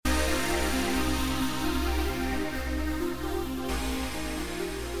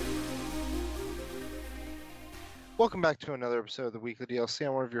Welcome back to another episode of the Weekly DLC.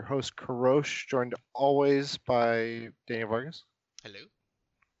 I'm one of your hosts, Karosh, joined always by Daniel Vargas Hello?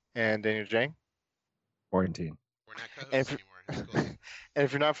 and Daniel Jang. Quarantine. We're not And co-hosts if, anymore. It's cool. and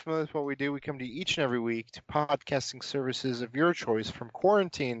if you're not familiar with what we do, we come to you each and every week to podcasting services of your choice from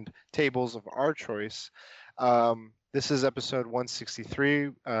quarantined tables of our choice. This is episode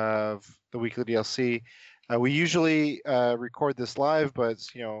 163 of the Weekly DLC. We usually record this live, but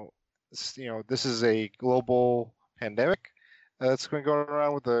this is a global pandemic that's been going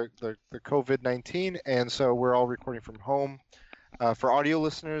around with the COVID-19, and so we're all recording from home. For audio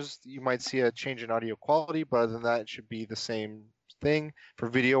listeners, you might see a change in audio quality, but other than that, it should be the same thing. For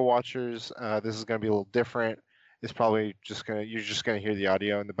video watchers, this is going to be a little different. It's probably you're just gonna hear the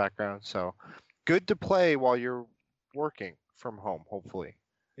audio in the background. So, good to play while you're working from home. Hopefully,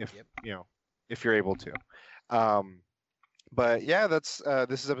 if Yep. if you're able to. But yeah, this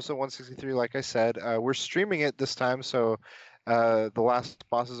is episode 163. Like I said, we're streaming it this time, so the last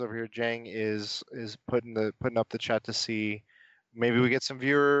bosses over here, Jang is putting up the chat to see. Maybe we get some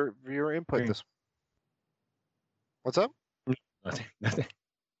viewer input this. What's up? Nothing.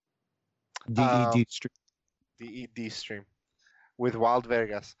 DED stream. DED stream with Wild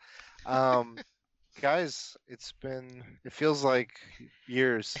Vegas. Guys, it feels like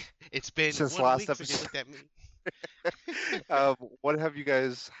years. It's been since 1 last week episode. since you looked at me. What have you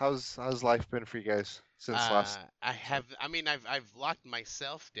guys? How's life been for you guys since last? I've locked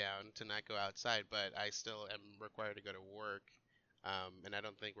myself down to not go outside, but I still am required to go to work. And I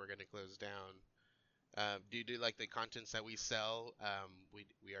don't think we're gonna close down. Due to like the contents that we sell,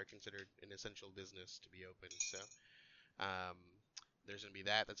 we are considered an essential business to be open. So, there's gonna be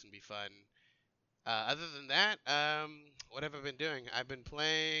that. That's gonna be fun. Other than that, what have I been doing? I've been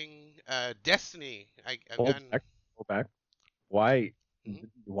playing Destiny. I've gotten. Go back. Why? Mhm.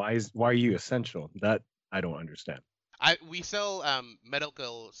 Why are you essential? That I don't understand. We sell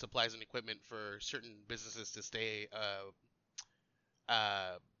medical supplies and equipment for certain businesses to stay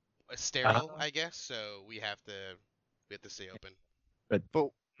sterile, I guess. So we have to stay open. But The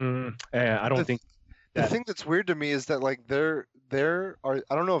I don't think the that. thing that's weird to me is that like there are,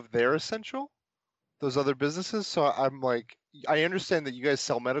 I don't know if they're essential, those other businesses. So I'm like, I understand that you guys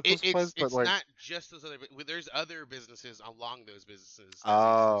sell medical supplies, but It's like, not just those other. There's other businesses along those businesses that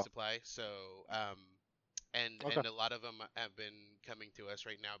Oh. supply. So and Okay. a lot of them have been coming to us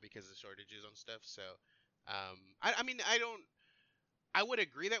right now because of shortages on stuff. So I mean I would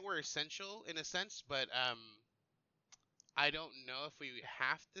agree that we're essential in a sense, but I don't know if we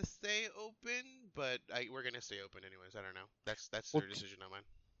have to stay open, but we're gonna stay open anyways. I don't know. That's Well, their decision, not mine.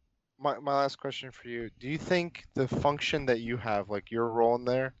 my last question for you: do you think the function that you have, like your role in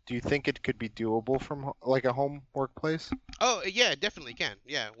there, do you think it could be doable from like a home workplace? Oh yeah, it definitely can.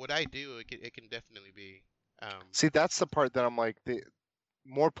 Yeah, what I do, it can definitely be. See, that's the part that I'm like,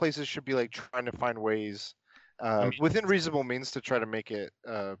 more places should be like trying to find ways within reasonable means to try to make it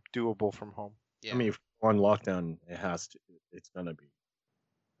doable from home. Yeah. I mean, if we're on lockdown, it's gonna be.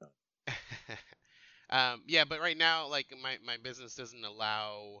 Yeah, but right now, like my business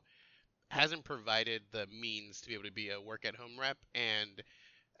hasn't provided the means to be able to be a work at home rep, and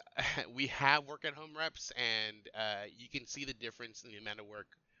we have work at home reps, and you can see the difference in the amount of work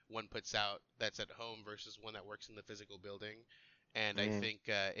one puts out that's at home versus one that works in the physical building, and I think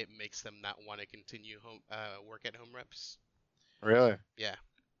it makes them not want to continue work at home reps. Really? Yeah.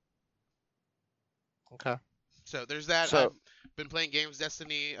 Okay. So there's that. So- I've been playing games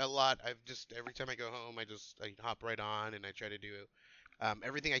Destiny a lot. Every time I go home, I hop right on and I try to do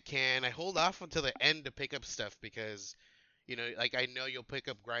everything I can. I hold off until the end to pick up stuff because, like I know you'll pick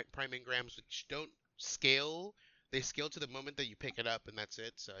up priming grams which don't scale. They scale to the moment that you pick it up, and that's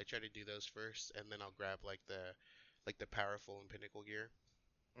it. So I try to do those first, and then I'll grab like the powerful and pinnacle gear.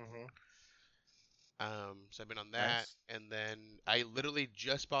 Mm-hmm. So I've been on that, Nice. and then I literally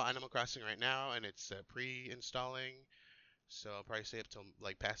just bought Animal Crossing right now, and it's pre-installing. So I'll probably stay up till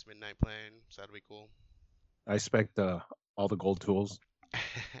like past midnight playing. So that'll be cool. I expect all the gold tools.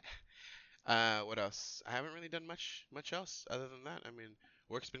 What else? I haven't really done much else other than that. I mean,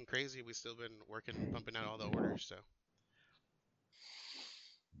 work's been crazy. We've still been working, pumping out all the orders. So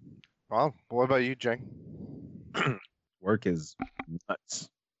Well, what about you, Jang? Work is nuts.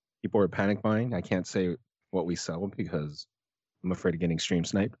 People are panic buying. I can't say what we sell because I'm afraid of getting stream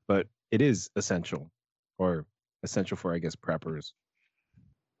sniped, but it is essential, or essential for, I guess, preppers.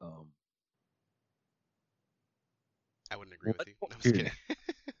 I wouldn't agree with you. No, I'm just Dude. kidding.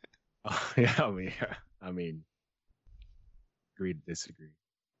 Yeah, I mean, agree to disagree.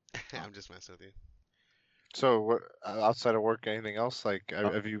 I'm just messing with you. So outside of work, anything else? Like,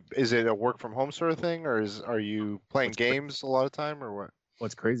 Uh, have you? Is it a work from home sort of thing, or are you playing what's cra- games a lot of time, or what?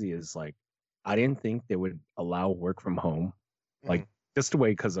 what's crazy is like I didn't think they would allow work from home, Hmm. like just the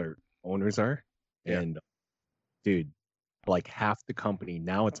way because our owners are, Yeah. and dude, like half the company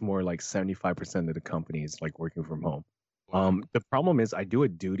now it's more like 75% of the company is like working from home. Wow. The problem is I do a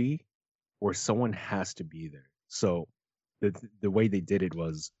duty where someone has to be there. So the way they did it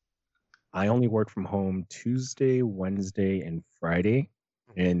was I only work from home Tuesday, Wednesday, and Friday,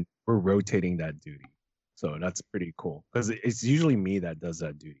 Hmm. and we're rotating that duty. So that's pretty cool because it's usually me that does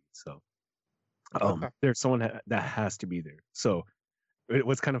that duty. So Okay. there's someone that has to be there. So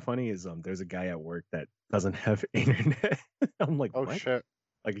what's kind of funny is there's a guy at work that doesn't have internet. I'm like, Oh what? shit.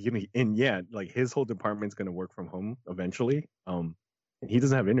 Like, and yeah, like his whole department's gonna work from home eventually. And he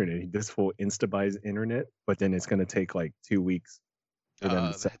doesn't have internet. He does full Insta buys internet, but then it's gonna take like 2 weeks for them to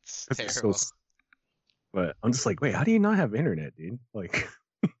Oh, set that's because they're so. terrible. But I'm just like, wait, how do you not have internet, dude? Like,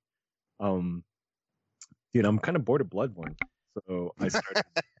 um, dude, I'm kind of bored of Bloodborne, so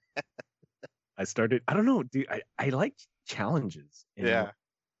I started. I don't know, dude. I like challenges, and Yeah.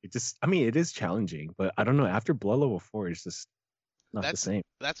 it just. I mean, it is challenging, but I don't know. After Blood Level 4, it's just not the That's same.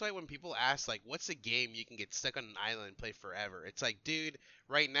 that's why when people ask like, "What's a game you can get stuck on an island and play forever?" It's like, dude,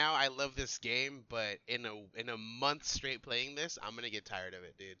 right now I love this game, but in a month straight playing this, I'm gonna get tired of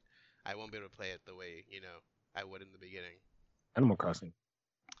it, dude. I won't be able to play it the way I would in the beginning. Animal Crossing.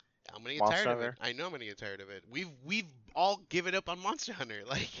 I'm gonna get tired Monster of it. Hunter. I know I'm gonna get tired of it. We've all given up on Monster Hunter,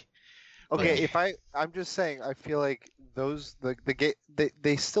 like, Yeah, Okay, I'm just saying, I feel like the game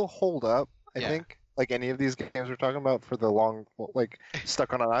they still hold up. I yeah, think like any of these games we're talking about for the long like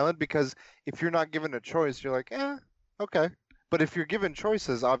stuck on an island, because if you're not given a choice, you're like, okay. But if you're given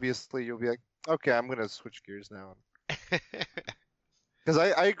choices, obviously you'll be like, okay, I'm gonna switch gears now. Because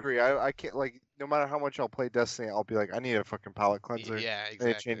I agree, I can't like no matter how much I'll play Destiny, I'll be like, I need a fucking palate cleanser. yeah, I need to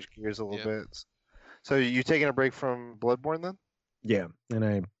exactly. change gears a little Yep. bit. So you taking a break from Bloodborne then? yeah. And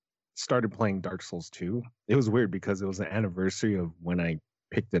I started playing Dark Souls 2. It was weird because it was the anniversary of when I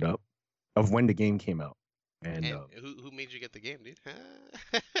picked it up, of when the game came out. And And who made you get the game, dude?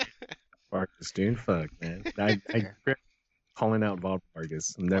 Vargas, dude, fuck, man. I regret calling out Bob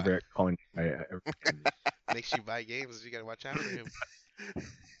Vargas. I'm Why? never calling. I ever again. Makes you buy games. You gotta watch out for him.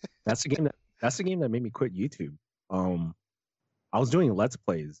 That's the game that made me quit YouTube. Um, I was doing Let's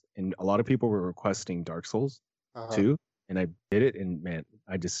Plays, and a lot of people were requesting Dark Souls Uh-huh. 2, and I did it, and man,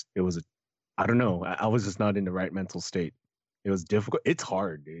 it was I don't know. I was just not in the right mental state. It was difficult. It's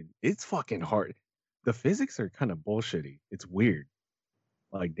hard, dude. It's fucking hard. The physics are kind of bullshitty. It's weird.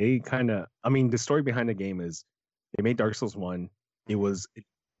 Like they kind of. I mean, the story behind the game is they made Dark Souls 1.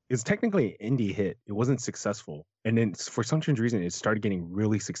 It's technically an indie hit. It wasn't successful, and then for some strange reason, it started getting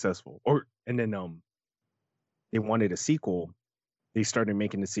really successful. And then they wanted a sequel. They started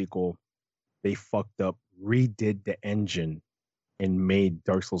making the sequel. They fucked up, redid the engine, and made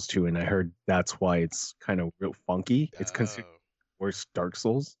Dark Souls 2. And I heard that's why it's kind of real funky. It's considered Oh, worse Dark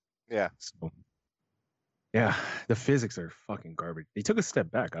Souls. Yeah. So yeah, the physics are fucking garbage. They took a step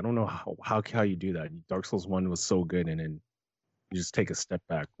back. I don't know how you do that. Dark Souls 1 was so good, and then you just take a step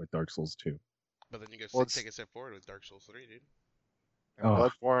back with Dark Souls 2. but then you go Well, take a step forward with Dark Souls 3, dude. and Oh,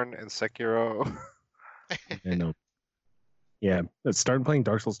 Bloodborne and Sekiro. and yeah, I started playing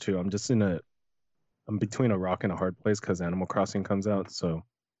Dark Souls 2. I'm between a rock and a hard place because Animal Crossing comes out, so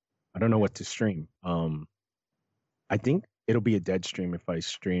I don't know what to stream. I think it'll be a dead stream if I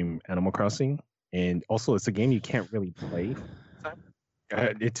stream Animal Crossing, and also it's a game you can't really play full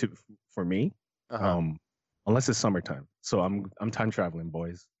time. For me, Uh-huh. um, unless it's summertime. So I'm time traveling,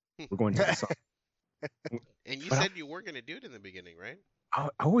 boys. We're going to the sun. And you But said you weren't gonna do it in the beginning, right?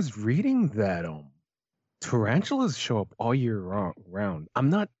 I was reading that tarantulas show up all year round. I'm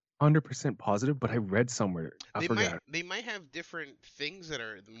not 100% positive, but I read somewhere. I forgot. They might have different things that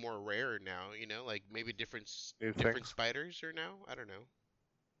are more rare now, like maybe New different things. spiders are now. I don't know.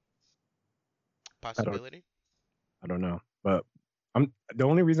 I don't Possibility. I don't know. But I'm the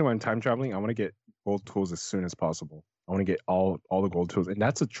only reason why I'm time traveling, I want to get gold tools as soon as possible. I want to get all the gold tools. And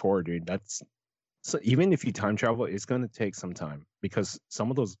that's a chore, dude. That's so even if you time travel, it's gonna take some time because some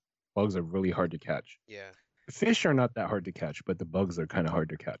of those bugs are really hard to catch. Yeah. Fish are not that hard to catch, but the bugs are kind of hard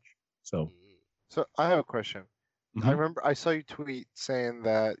to catch. So Mm. So I have a question. I mhm. remember I saw you tweet saying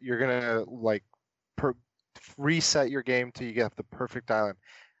that you're gonna like per- reset your game till you get the perfect island.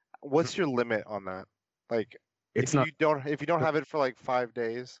 What's your limit on that? Like, it's not if you don't have it for like 5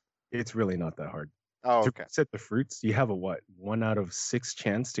 days. it's really not that hard. Oh, To okay. set the fruits, you have a what? 1 out of 6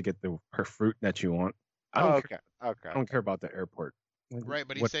 chance to get the per fruit that you want. I Oh, don't care. okay. Okay. I don't care about the airport. Like, Right,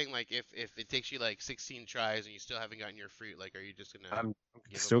 but he's what saying like if it takes you like 16 tries and you still haven't gotten your fruit, like, are you just gonna I'm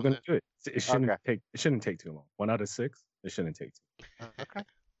give up still on gonna that? do it. It Okay. shouldn't take too long. 1 out of 6, it shouldn't take too. Okay.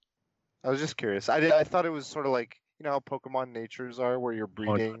 I was just curious. I thought it was sort of like how Pokemon natures are, where you're Oh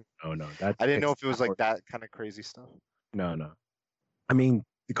breeding. no, that I didn't know takes if it was like hours. that kind of crazy stuff. No. I mean,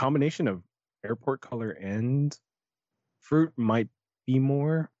 the combination of airport color and fruit might be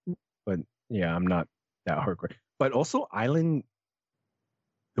more, but yeah, I'm not that hardcore. But also island,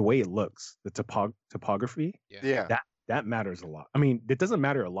 the way it looks, the topography, Yeah. Yeah. that matters a lot. I mean, it doesn't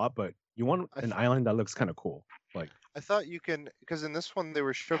matter a lot, but you want I, an th- island that looks kind of cool. Like, I thought you can, because in this one they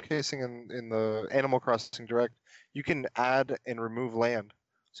were showcasing in the Animal Crossing Direct, you can add and remove land,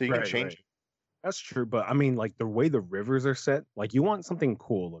 so you can change right. That's true, but I mean, like the way the rivers are set, like you want something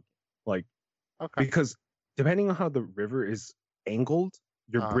cool looking, like it. Okay. because depending on how the river is angled,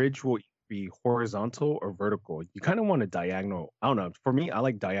 your Uh, bridge will be horizontal or vertical. You kind of want a diagonal. I don't know. For me, I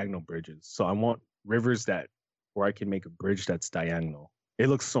like diagonal bridges, so I want rivers that where I can make a bridge that's diagonal. It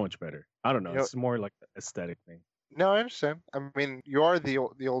looks so much better. I don't know. you know, It's more like an aesthetic thing. no, I understand. I mean, you are the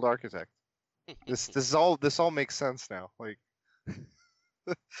old architect. This all makes sense now. Like,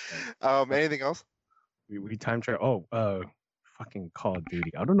 anything else? We time travel. Fucking Call of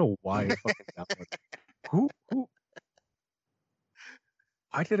Duty. I don't know why I fucking downloaded. Who?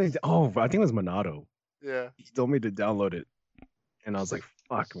 Why did I? Oh, I think it was Monado. Yeah. He told me to download it, and I was like,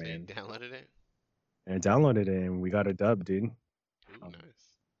 "Fuck, So you man!" downloaded it? And I downloaded it, and we got a dub, dude. Ooh, Um, nice.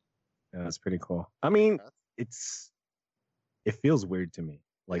 Yeah, that's pretty cool. I mean, Congrats. it feels weird to me.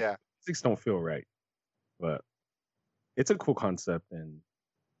 Like Yeah. physics don't feel right, but it's a cool concept, and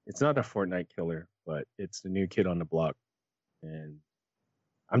it's not a Fortnite killer, but it's the new kid on the block, and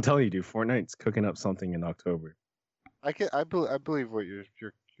I'm telling you, dude, Fortnite's cooking up something in October, I believe what you're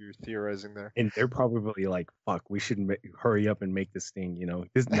theorizing there. and they're probably like, "Fuck, we should hurry up and make this thing." You know,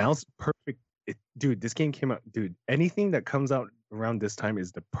 this now's perfect. Dude, this game came out. Dude, anything that comes out around this time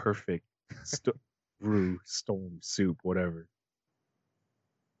is the perfect brew, storm, soup, whatever.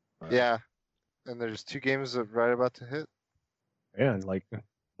 Yeah. And there's 2 games that right about to hit. Yeah, and like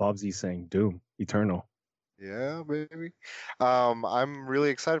Bobsy saying, "Doom Eternal." Yeah, baby. I'm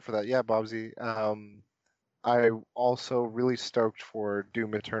really excited for that. Yeah, Bobsy. I also really stoked for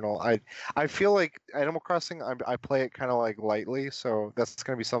Doom Eternal. I feel like Animal Crossing, I play it kind of like lightly, so that's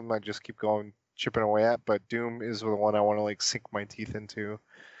gonna be something I just keep going chipping away at. But Doom is the one I want to like sink my teeth into.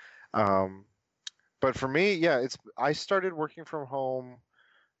 Um, but for me, yeah, I started working from home.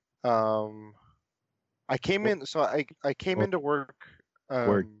 Um, I came Wo- in, so I came wo- into work.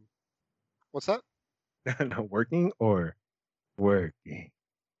 Work, What's that? not working or working.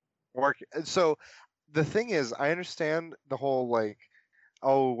 Work. So the thing is, I understand the whole like,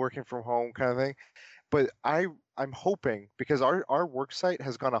 oh, working from home kind of thing, but I'm hoping because our work site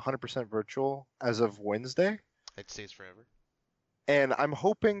has gone 100% virtual as of Wednesday, It stays forever. and I'm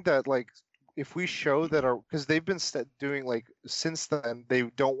hoping that like if we show that our because they've been doing like since then they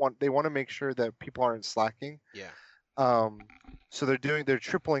want to make sure that people aren't slacking. Yeah. Um, so they're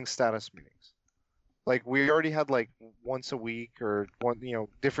tripling status meetings. Like we already had like once a week or one,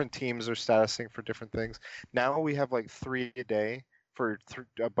 different teams are statusing for different things. Now we have like 3 a day for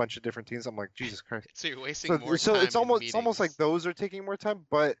a bunch of different teams. I'm like, Jesus Christ. So you're wasting So more so time it's in almost like meetings. those are taking more time,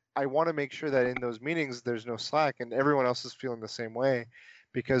 but I want to make sure that in those meetings there's no slack and everyone else is feeling the same way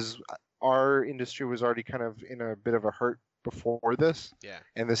because our industry was already kind of in a bit of a hurt before this. Yeah.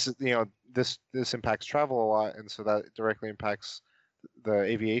 And this is this impacts travel a lot and so that directly impacts the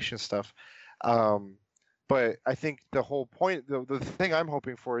aviation stuff. But I think the whole point, the thing I'm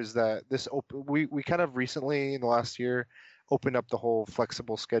hoping for is that we kind of recently in the last year opened up the whole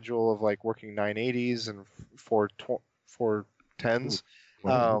flexible schedule of like working 980s and 410s.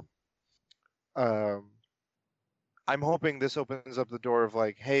 Um, um, I'm hoping this opens up the door of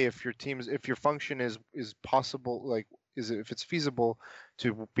like, hey, if your function is possible, like, if it's feasible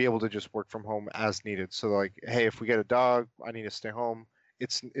to be able to just work from home as needed. So like, hey, if we get a dog, I need to stay home.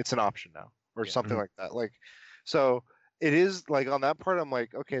 It's an option now, or Yeah. something like that. Like, so it is like on that part, I'm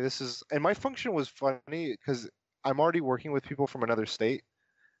like, okay, this is, and my function was funny because I'm already working with people from another state.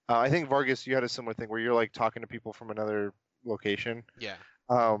 I think Vargas, you had a similar thing where you're like talking to people from another location. Yeah.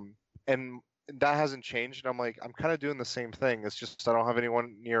 And that hasn't changed. And I'm like, I'm kind of doing the same thing. It's just I don't have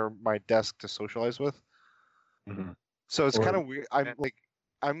anyone near my desk to socialize with. Mhm. So it's Or- kind of weird.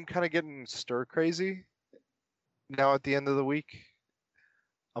 I'm kind of getting stir crazy now at the end of the week.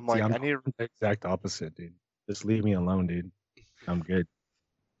 I'm See, like, I'm I need. the exact opposite, dude. Just leave me alone, dude. I'm good.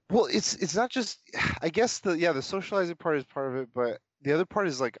 Well, it's not just. I guess the socializing part is part of it, but the other part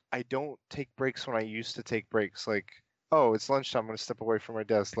is like I don't take breaks when I used to take breaks. Like oh, it's lunchtime. I'm gonna step away from my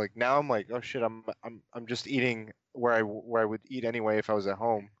desk. Like now, I'm like, oh shit, I'm just eating where I would eat anyway if I was at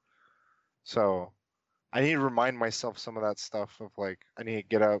home. So I need to remind myself some of that stuff of like I need to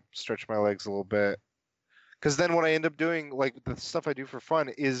get up, stretch my legs a little bit. Because then what I end up doing, like the stuff I do for fun,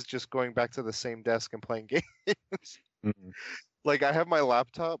 is just going back to the same desk and playing games. Mhm. Like I have my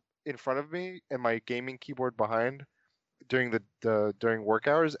laptop in front of me and my gaming keyboard behind during during work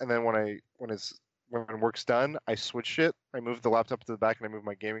hours, and then when work's done, I switch it. I move the laptop to the back and I move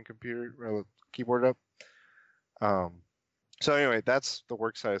my gaming computer keyboard up. So anyway, that's the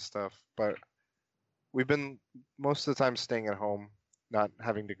work side of stuff. But we've been most of the time staying at home, not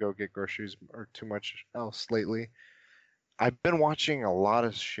having to go get groceries or too much else lately. I've been watching a lot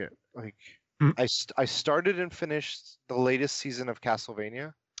of shit. Like Mm. I started and finished the latest season of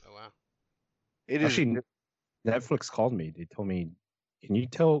Castlevania. Oh wow. It is Actually, Netflix called me. They told me, "Can you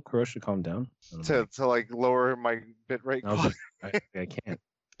tell Kurosh to calm down?" And I'm to like lower my bit rate. I was like, I can't.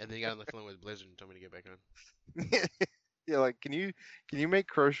 And then you got on the phone with Blizzard and told me to get back Yeah, like can you make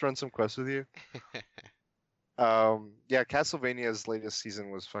Crush run some quests with you? Yeah, Castlevania's latest season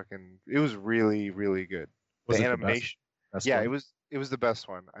was it was really, really good. Was The it the best? animation, Best yeah, one? it was the best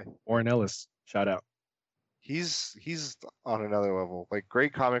one. Warren Ellis, shout out. He's on another level. Like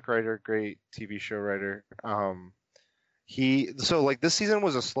great comic writer, great TV show writer. So like this season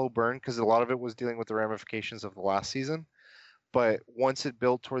was a slow burn because a lot of it was dealing with the ramifications of the last season. But once it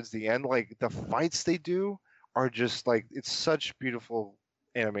built towards the end, like the fights they do are just like it's such beautiful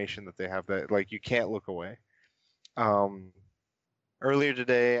animation that they have that like you can't look away. Um, Earlier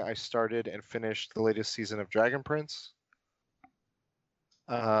today, I started and finished the latest season of Dragon Prince.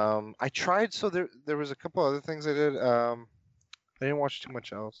 I tried, so there was a couple other things I did. I didn't watch too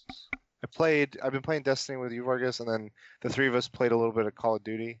much else. I've been playing Destiny with you, Vargas, and then the three of us played a little bit of Call of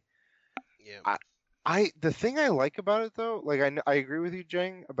Duty. Yeah. The thing I like about it though, like I agree with you,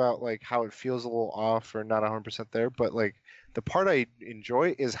 Jang, about like how it feels a little off or not 100% there, but like the part I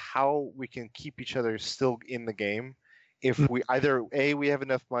enjoy is how we can keep each other still in the game if we either A, we have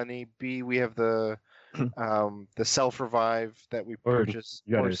enough money, B, we have the self revive that we Or purchase,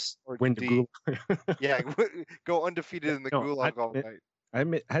 you gotta or win the D, gulag. yeah, go undefeated in the No, gulag all night. I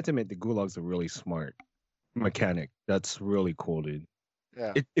had to admit the gulag's a really smart mechanic. That's really cool, dude.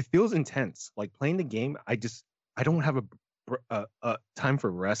 Yeah. It feels intense. Like playing the game, I don't have a time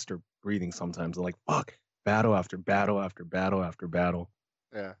for rest or breathing sometimes. I'm like, fuck, battle after battle after battle after battle.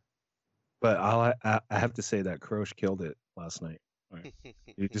 Yeah. But I have to say that Kurosh killed it last night. Like,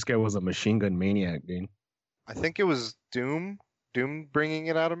 dude, this guy was a machine gun maniac, dude. I think it was Doom bringing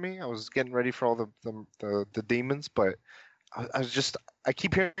it out of me. I was getting ready for all the demons, but I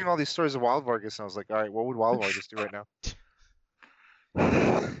keep hearing all these stories of Wild Vargas, and I was like, all right, what would Wild Vargas do right now?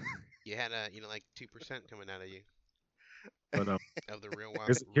 You had like 2% coming out of you But of the real wild.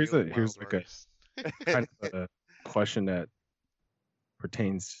 here's real a here's wild like a Vargas. kind of a question that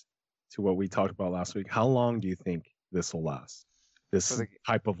pertains to what we talked about last week. How long do you think this will last? This For the-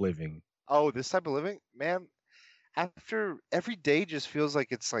 type of living. Oh, this type of living, man. After every day just feels like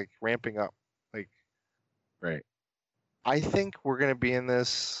it's like ramping up. Like Right. I think we're gonna be in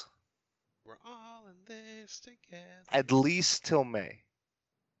this We're all in this together. at least till May.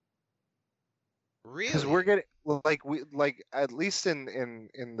 Because Really? we're getting like at least in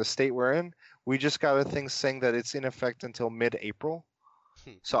the state we're in, we just got a thing saying that it's in effect until mid-April.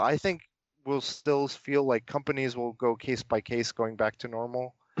 So I think we'll still feel like companies will go case by case, going back to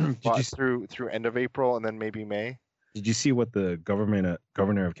normal through end of April and then maybe May. Did you see what the governor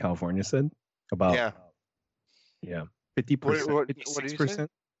of California said about? Yeah, 50%, What did you say? 56%,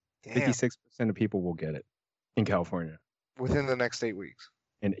 Damn. 56% of people will get it in California. Within the next 8 weeks.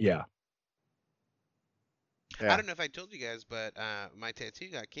 And yeah, I don't know if I told you guys, but my tattoo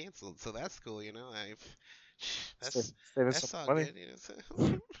got canceled, so that's cool. That's all money. good. So.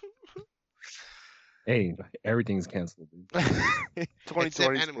 hey, everything's canceled, dude. 2020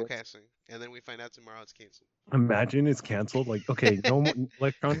 Except Animal Crossing, and then we find out tomorrow it's canceled. Imagine it's canceled. Like, okay, no more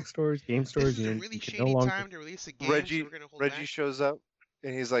electronic stores, game stores. This is a really shady time to release a game. Reggie, so we're gonna hold Reggie back. shows up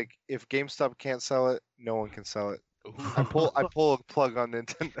and he's like, "If GameStop can't sell it, no one can sell it." Ooh. I pull a plug on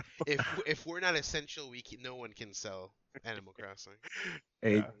Nintendo. If we're not essential, no one can sell Animal Crossing.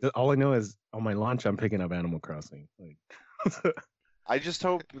 Hey, all I know is on my launch, I'm picking up Animal Crossing. Like, I just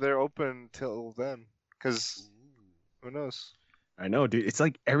hope they're open till then, because who knows? I know, dude. It's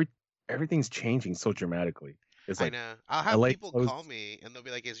like everything's changing so dramatically. It's like I know. I'll have LA people closed. call me and they'll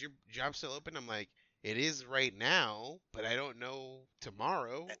be like, "Is your job still open?" I'm like, "It is right now, but I don't know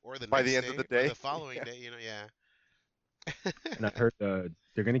tomorrow or the By next the end of the or day? the following day." Yeah. And I heard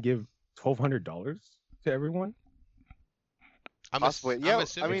they're gonna give $1,200 to everyone. Possibly. I'm Yeah, I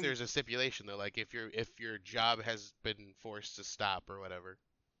assuming mean, there's a stipulation though, like if your job has been forced to stop or whatever.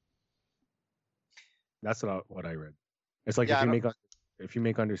 That's what I read. It's like yeah, I don't, if you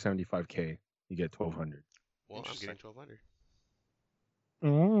make under 75K, you get 1,200. Well, I'm interesting. getting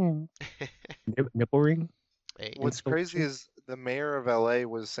 1,200. Nipple ring Hey, What's crazy installation? is the mayor of LA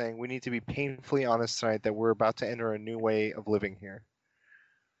was saying we need to be painfully honest tonight that we're about to enter a new way of living here.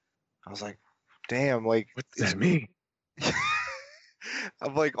 I was like, damn, like What does that mean?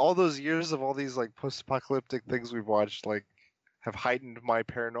 of like all those years of all these like post-apocalyptic things we've watched, like have heightened my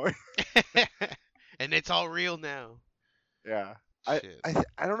paranoia. and it's all real now. Yeah, Shit.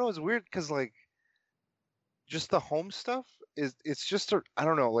 I don't know. It's weird because like just the home stuff is it's just a, I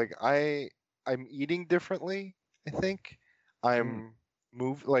don't know. Like I'm eating differently. I think I'm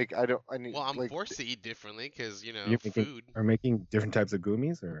move like I don't I need Well, I'm like forced to eat differently because You food. making different types of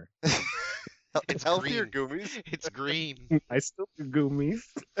gummies, or It's healthier green. goomies. It's green. I still do gummies.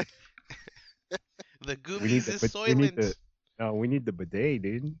 The We need goomies the is but we need the soylent. no, we need the bidet,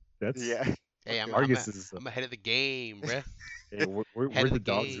 dude. That's Yeah. Hey, Argus is I'm ahead of the game, bruh. hey, we're Head of the the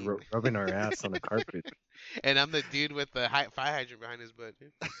dogs game. rubbing our ass on the carpet. And I'm the dude with the fire hydrant behind his butt.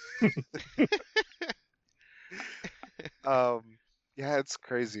 Um. Yeah, it's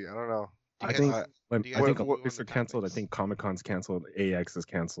crazy. I don't know. Do you I guys, think do you I guys think want to move on Olympics to are canceled. I topics? think Comic Con's canceled. AX is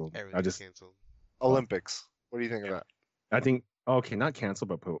canceled. Everything's canceled. Olympics. What do you think of Yeah. that? I think okay, not canceled,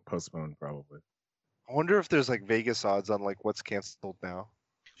 but postponed probably. I wonder if there's like Vegas odds on like what's canceled now.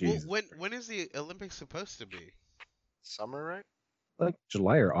 Well, Jesus, when is the Olympics supposed to be? Summer, right? like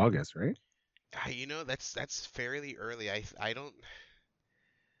July or August, right? That's fairly early. I don't.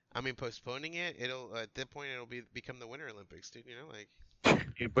 I mean, postponing it, it'll at that point it'll become the Winter Olympics, dude. Like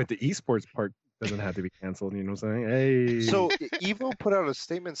Yeah, but the esports part doesn't have to be canceled. You know what I'm saying? Hey, So Evo put out a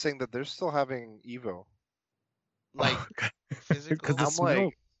statement saying that they're still having Evo. like physical. because the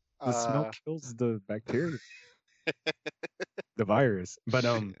I'm like, smell kills the bacteria, the virus. But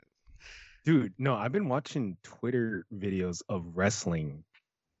Shit. dude, no, I've been watching Twitter videos of wrestling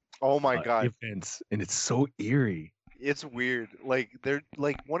oh my god, events, and it's so eerie. it's weird. Like they're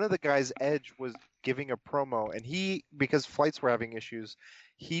like one of the guys, Edge, was giving a promo, and he because flights were having issues,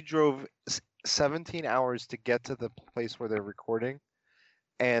 he drove 17 hours to get to the place where they're recording,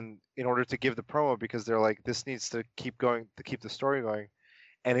 and in order to give the promo because they're like this needs to keep going to keep the story going,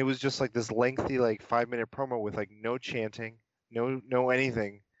 and it was just like this lengthy like 5 minute promo with like no chanting, no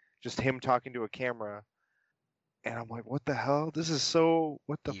anything, just him talking to a camera, and I'm like, what the hell? This is so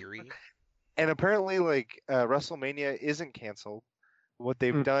what the. Eerie. And apparently, like WrestleMania isn't canceled. What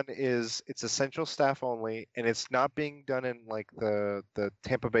they've done is it's essential staff only, and it's not being done in like the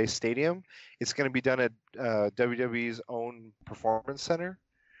Tampa Bay Stadium. It's going to be done at WWE's own performance center,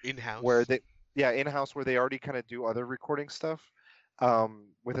 In house. where they in house where they already kind of do other recording stuff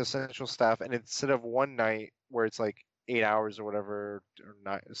with essential staff. And instead of one night where it's like 8 hours or whatever, or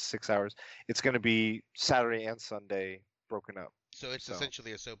not 6 hours, it's going to be Saturday and Sunday broken up. So it's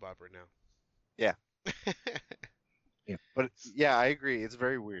essentially a soap opera now. Yeah. Yeah. But yeah, I agree. It's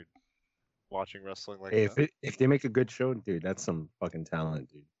very weird watching wrestling like Hey, that. if they make a good show, dude, that's some fucking talent,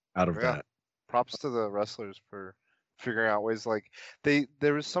 dude. Out of Yeah. that, Props to the wrestlers for figuring out ways. Like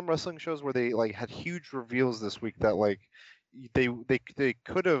there was some wrestling shows where they like had huge reveals this week that like they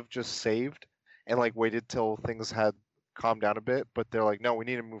could have just saved and like waited till things had calmed down a bit, but they're like, no, we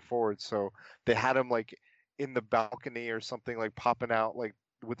need to move forward. So they had him like in the balcony or something, like popping out like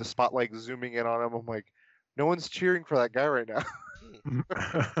with the spotlight zooming in on him. I'm like, no one's cheering for that guy right now.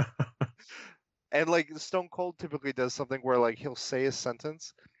 And like Stone Cold typically does something where like he'll say a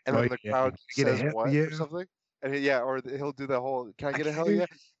sentence and then Right, the yeah. crowd Get a says hell what yeah. or something, and or he'll do the whole "Can I get a hell can't- yeah?"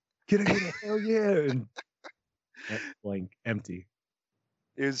 Can I get a hell yeah? And blank, empty.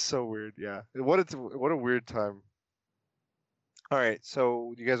 It was so weird. Yeah, what a weird time. All right,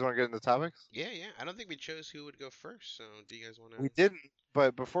 so do you guys want to get into topics? Yeah. I don't think we chose who would go first. So do you guys want to? We didn't,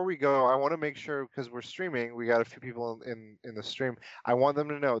 but before we go, I want to make sure because we're streaming, we got a few people in the stream. I want them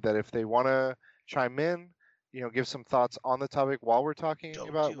to know that if they want to chime in, give some thoughts on the topic while we're talking Don't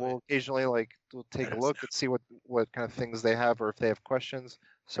about. do We'll occasionally we'll take a look and see what kind of things they have or if they have questions.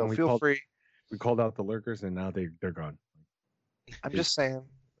 So And feel free. We called out the lurkers, and now they're gone. I'm just saying.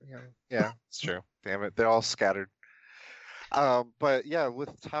 Yeah, it's true. Damn it, they're all scattered. But yeah,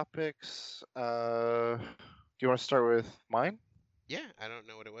 with topics, do you want to start with mine? Yeah, I don't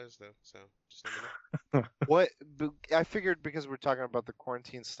know what it was though, so just let me know. I figured because we're talking about the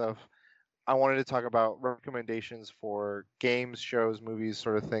quarantine stuff, I wanted to talk about recommendations for games, shows, movies,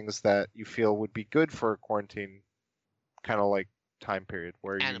 sort of things that you feel would be good for a quarantine kind of like time period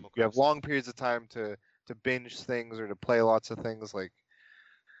where Animal you have Crossing. long periods of time to to binge things or to play lots of things, like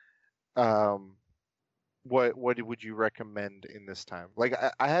um, what would you recommend in this time? Like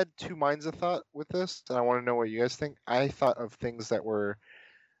I had two minds of thought with this, and I want to know what you guys think. I thought of things that were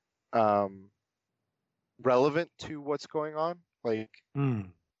um, relevant to what's going on, like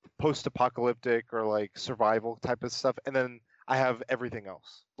post-apocalyptic or like survival type of stuff, and then I have everything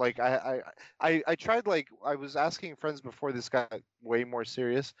else. Like I tried, like I was asking friends before this got way more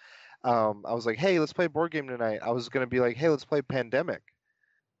serious. I was like, hey, let's play a board game tonight. I was gonna be like, hey, let's play Pandemic,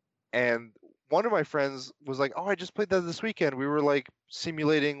 and one of my friends was like, oh, I just played that this weekend. We were like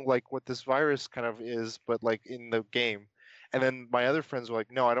simulating like what this virus kind of is, but like in the game. And then my other friends were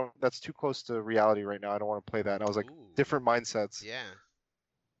like, no, I don't. That's too close to reality right now. I don't want to play that. And I was like, Ooh. different mindsets. Yeah.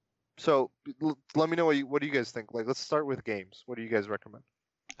 So let me know what do you guys think. Like, let's start with games. What do you guys recommend?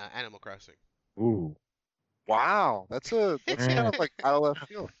 Animal Crossing. Ooh. Wow, that's kind of like out of left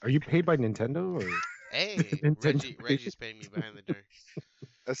field. Are you paid by Nintendo or? Hey, Nintendo Reggie's paying me behind the door.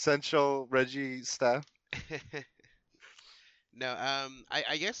 Essential Reggie staff. No,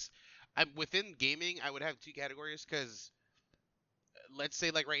 I guess I'm within gaming. I would have two categories because let's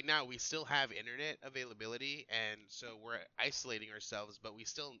say like right now we still have internet availability, and so we're isolating ourselves, but we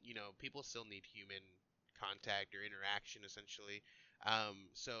still, people still need human contact or interaction essentially.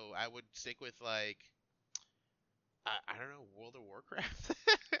 So I would stick with like I don't know, World of Warcraft.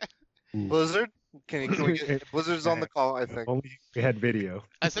 Blizzard? Can we get Blizzard's on the call? I think. Only we had video.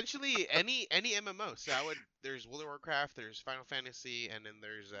 Essentially, any MMO. So there's World of Warcraft, there's Final Fantasy, and then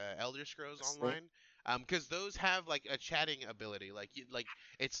there's Elder Scrolls Online. Because those have like a chatting ability. Like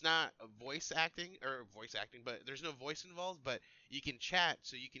it's not voice acting, but there's no voice involved. But you can chat,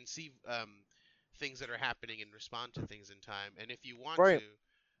 so you can see things that are happening and respond to things in time. And if you want to,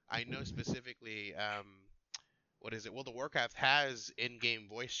 I know specifically. What is it? World of Warcraft has in-game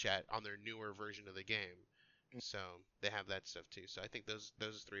voice chat on their newer version of the game, so they have that stuff too. So I think those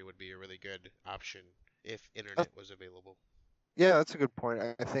three would be a really good option if internet was available. Yeah, that's a good point.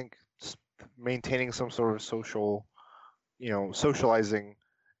 I think maintaining some sort of social, socializing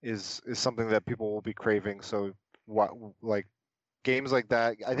is something that people will be craving. So what, like games like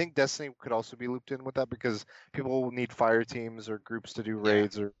that, I think Destiny could also be looped in with that because people will need fire teams or groups to do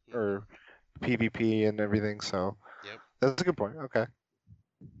raids or PvP and everything. So Yep. That's a good point. Okay.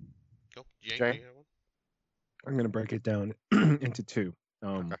 Cool. Jane, Jane? do you have one? I'm gonna break it down into two.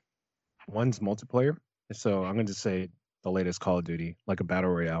 Okay. One's multiplayer, so I'm gonna just say the latest Call of Duty, like a battle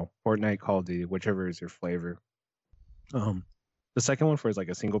royale, Fortnite, Call of Duty, whichever is your flavor. The second one for is like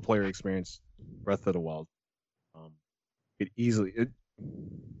a single player experience, Breath of the Wild. I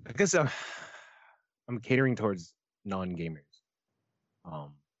guess I'm catering towards non-gamers.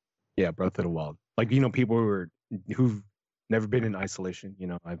 Yeah, Breath of the Wild. Like people who've never been in isolation.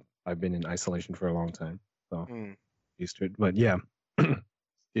 I've been in isolation for a long time, so used to it. But yeah,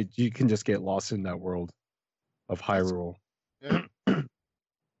 you can just get lost in that world of Hyrule. Yeah, I think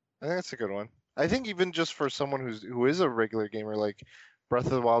that's a good one. I think even just for someone who is a regular gamer, like Breath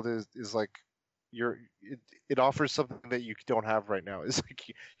of the Wild is like it offers something that you don't have right now. It's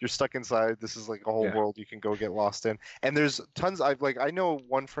like you're stuck inside. This is like a whole world you can go get lost in. And there's tons. I know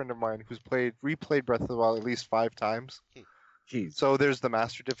one friend of mine who's replayed Breath of the Wild at least 5 times. Jeez. So there's the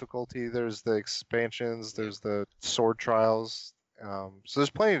master difficulty. There's the expansions. There's the sword trials. So there's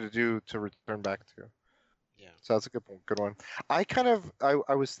plenty to do to return back to. Yeah. So that's a good one. I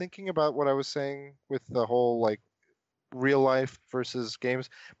was thinking about what I was saying with the whole like real life versus games,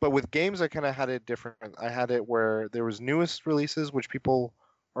 but with games I kind of had it different. I had it where there was newest releases, which people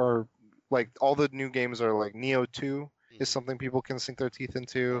are like, all the new games are like Neo 2 is something people can sink their teeth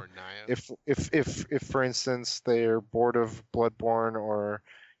into. Or Nioh. If for instance they're bored of Bloodborne, or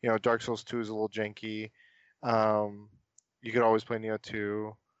Dark Souls 2 is a little janky, you could always play Neo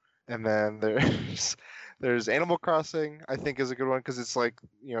 2. And then there's Animal Crossing, I think, is a good one because it's like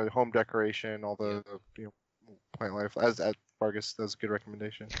home decoration, all the plant life. As Vargas, that's a good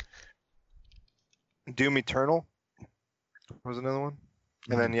recommendation. Doom Eternal was another one,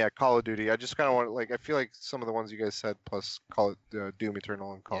 and then Call of Duty. I just kind of want I feel like some of the ones you guys said plus Doom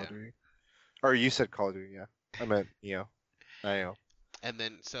Eternal and Call of Duty, or you said Call of Duty. Yeah, I meant Neo. And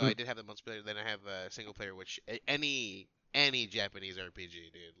then I did have the multiplayer. Then I have a single player, which any Japanese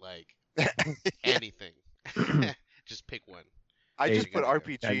RPG, dude, like anything. Just pick one. I just put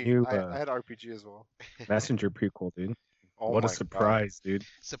RPG. I had RPG as well. Messenger prequel, dude. Oh, what a surprise, dude.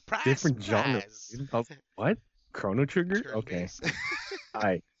 Surprise! Different genre. Dude. What? Chrono Trigger? Okay.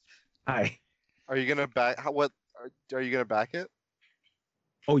 Hi. Are you gonna back? Are you gonna back it?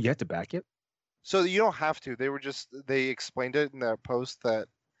 Oh, you have to back it? So you don't have to. They explained it in that post that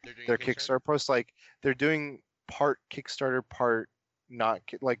They're doing their Kickstarter? Kickstarter posts. Like they're doing part Kickstarter, part not.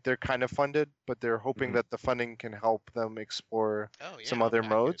 Like they're kind of funded, but they're hoping Mhm. that the funding can help them explore Oh yeah, some I'll other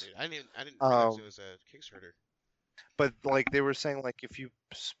back it, modes. dude. I didn't realize it Um, was a Kickstarter. but like they were saying, like if you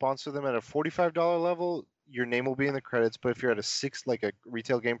sponsor them at a $45 level, your name will be in the credits. But if you're at like a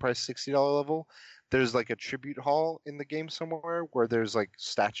retail game price $60 level, there's like a tribute hall in the game somewhere where there's like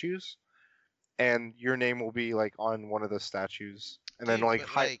statues, and your name will be like on one of the statues. And then Dude, like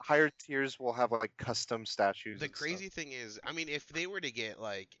but like higher tiers will have like custom statues the and stuff. crazy thing is, I mean, if they were to get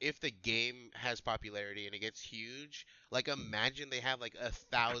like, if the game has popularity and it gets huge, like imagine they have like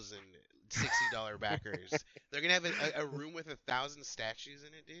 1,000 $60 backers. They're gonna have a room with 1,000 statues in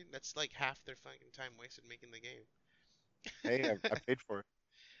it, dude. That's like half their fucking time wasted making the Hey, I game. paid for it.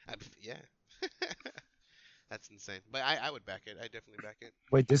 Yeah, that's insane. But I would back it. I definitely back it.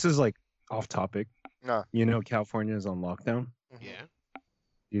 Wait, this is like off topic. No. You know, California is on lockdown. Mhm. Yeah.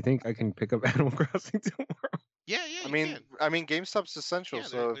 Do you think I can pick up Animal Crossing tomorrow? Yeah, yeah, I you mean, can. GameStop's essential, Yeah,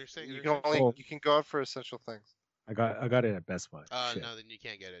 so they're saying you they're can essential. only Oh, you can go out for essential things. I got it at Best Buy. Shit. No, then you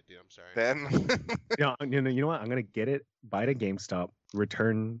can't get it, dude. I'm sorry. Then Yeah, you know what? I'm gonna get it, buy it at GameStop,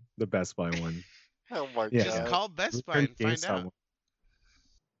 return the Best Buy one. oh my Yeah. Just god, call Best Buy Return and find GameStop out. one.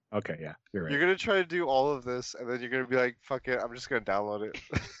 Okay, yeah, you're right. you're gonna try to do all of this, and then you're gonna be like, "Fuck it, I'm just gonna download it."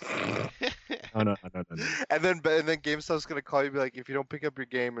 Oh no. And then GameStop's gonna call you, and be like, "If you don't pick up your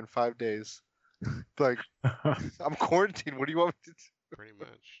game in 5 days, like I'm quarantined. What do you want me to do?" Pretty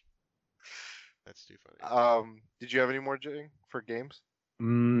much. That's too funny. Did you have any more, Jay, for games?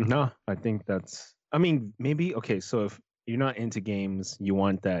 No, I think that's. I mean, maybe okay. So if you're not into games, you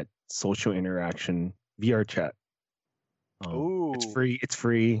want that social interaction, VR chat. It's Ooh. free. It's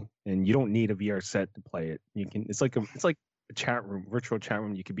free, and you don't need a VR set to play it. You can. It's like a chat room, virtual chat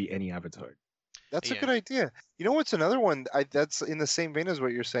room. You could be any avatar. That's a Yeah. good idea. You know what's another one? That's in the same vein as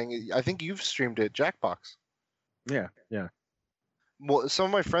what you're saying. I think you've streamed it, Jackbox. Yeah, yeah. Well, some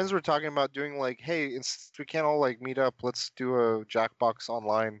of my friends were talking about doing like, hey, since we can't all like meet up, let's do a Jackbox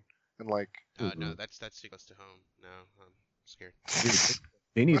online and like. No, Mhm. that's too close to home. No, I'm scared. Dude,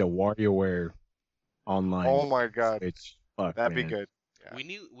 they need a WarioWare online. Oh my god, Which fuck, that'd be man. good. Yeah.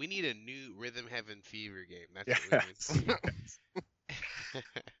 We need a new Rhythm Heaven Fever game. That's Yes. what we need.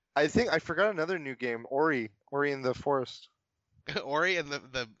 I think I forgot another new game, Ori in the Forest. Ori and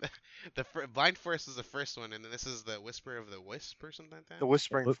the Blind Forest is the first one, and then this is the Whisper of the Wisp or something like that. The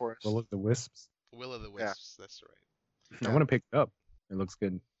Whispering Will Forest. of the Wisps. Will of the Yeah. Wisps. That's right. I Yeah. want to pick it up. It looks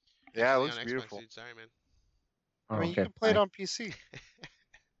good. Yeah, it Only looks on Xbox, beautiful. dude. Sorry, man. Oh, I mean, okay. you can play it Bye. on PC.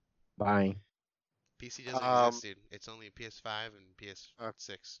 Bye. PC doesn't Um, exist, dude. It's only PS5 and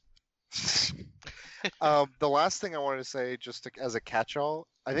PS6. The last thing I wanted to say, just as a catch-all,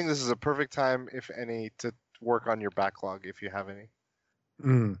 I think this is a perfect time, if any, to work on your backlog if you have any.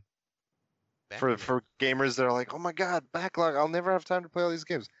 Mm. For gamers that are like, oh my god, backlog! I'll never have time to play all these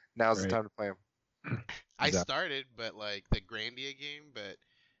games. Now's the Right. time to play them. I Exactly. started, but like the Grandia game, but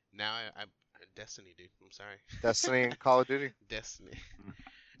now I'm Destiny, dude. I'm sorry. Destiny and Call of Duty. Destiny.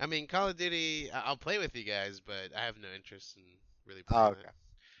 I mean, Call of Duty. I'll play with you guys, but I have no interest in really playing Oh, okay.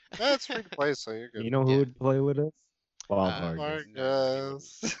 That's free to play, so you're good. You know who Yeah. would play with us? Wild Uh, Vargas.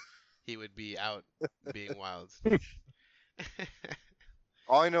 no, he would be out being wild.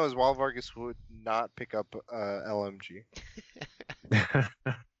 All I know is Wild Vargas would not pick up LMG.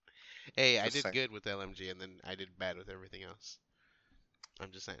 Hey, I Just did saying. good with LMG, and then I did bad with everything else.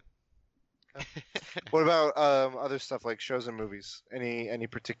 I'm just saying. What about other stuff like shows and movies? Any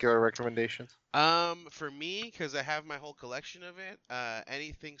particular recommendations? For me, because I have my whole collection of it,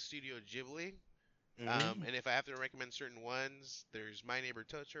 anything Studio Ghibli. And if I have to recommend certain ones, there's My Neighbor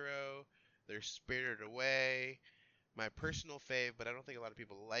Totoro, there's Spirited Away. My personal fave, but I don't think a lot of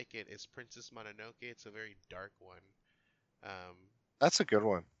people like it, is Princess Mononoke. It's a very dark one. That's a good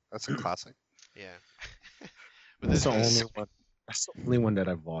one. That's a classic. Yeah. But That's the this only one. That's the only one that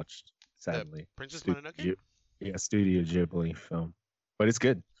I've watched. Sadly, Princess Studio Mononoke? Ghib- yeah, Studio Ghibli film, but it's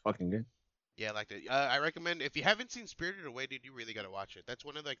good. It's fucking good. Yeah, I liked it. I recommend, if you haven't seen Spirited Away, dude, you really gotta watch it. That's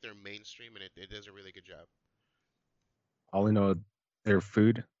one of like their mainstream, and it does a really good job. All I know, their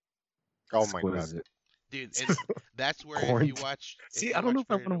food. Oh my god. exquisite. Dude, and that's where if you Quarantine. watch. See, I don't know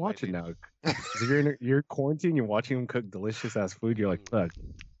if I want to watch it now. 'Cause if you're in your quarantine, you're watching them cook delicious ass food. You're like, fuck,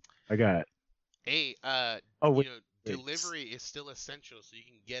 I got. Hey, Oh, you wait, know, wait. delivery is still essential, so you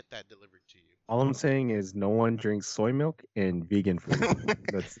can get that delivered to you. All I'm saying is, no one drinks soy milk and vegan food.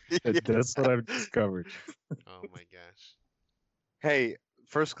 That's what I've discovered. Oh my gosh, Hey,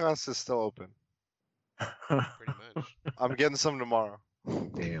 first class is still open. pretty much. I'm getting some tomorrow.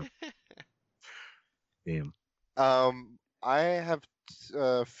 Damn. I have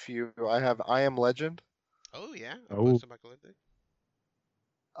few. I have I Am Legend. Oh yeah, a Oh, post-apocalyptic.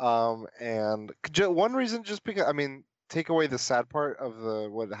 And one reason, just because I mean, take away the sad part of the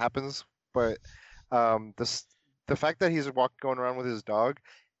what happens, but the fact that he's going around with his dog.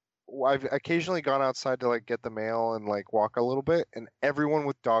 I've occasionally gone outside to like get the mail and like walk a little bit, and everyone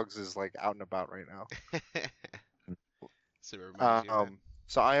with dogs is like out and about right now. So it reminds you of that.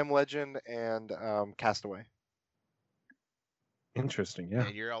 So I Am Legend and Castaway. interesting. Yeah.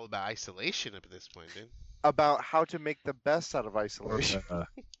 And you're all about isolation up at this point, dude. About how to make the best out of Or, isolation.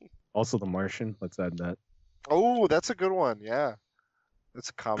 also, The Martian. Let's add that. Oh, that's a good one. Yeah, that's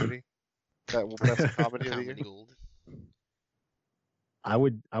a comedy. Best comedy of the year. Comedy gold. I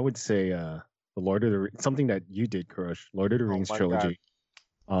would say the Lord of the something that you did, Crush. Lord of the Rings my trilogy.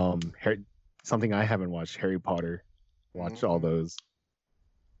 Something I haven't watched, Harry Potter. Watched all those.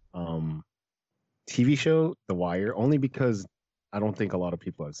 TV show, The Wire, only because I don't think a lot of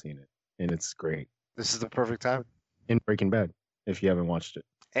people have seen it, and it's great. This is the perfect time. In Breaking Bad, if you haven't watched it.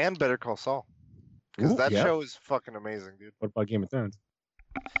 And Better Call Saul, because Ooh, that yeah. show is fucking amazing, dude. What about Game of Thrones?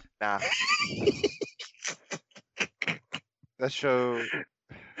 Nah, that show.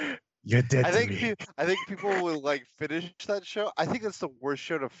 You're dead I to think me. I think people will like finish that show. I think that's the worst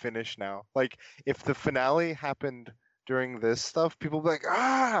show to finish now. Like if the finale happened during this stuff, people will be like,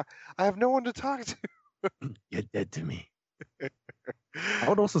 I have no one to talk to. You're dead to me. I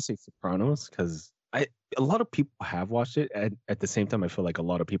would also say Sopranos because a lot of people have watched it, and at the same time, I feel like a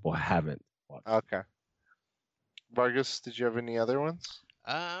lot of people haven't watched it. Okay. Vargas, did you have any other ones?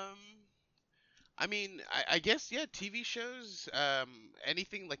 I mean, I guess yeah, TV shows,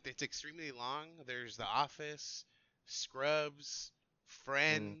 anything like that's extremely long. There's The Office, Scrubs,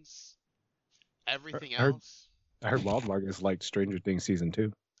 Friends, everything I heard, else. I heard Wild Vargas liked Stranger Things season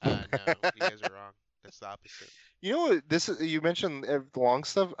 2. No, you guys are wrong. That's the opposite. You know what? You mentioned the long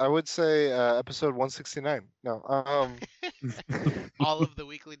stuff. I would say episode 169. No. All of the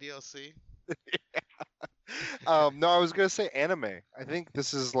weekly DLC. No, I was gonna say anime. I think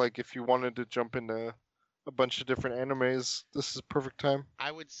this is like if you wanted to jump into a bunch of different animes, this is perfect time.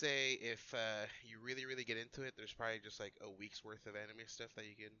 I would say if you really, really get into it, there's probably just like a week's worth of anime stuff that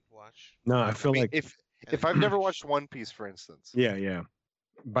you can watch. No, I feel I mean, like if I've never watched One Piece, for instance. yeah.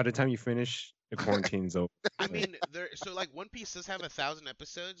 By the time you finish, the quarantine's over. I mean, so like One Piece does have 1,000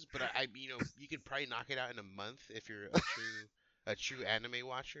 episodes, but you could probably knock it out in a month if you're a true anime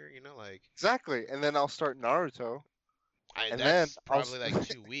watcher. Like Exactly, and then I'll start Naruto, and then that's probably like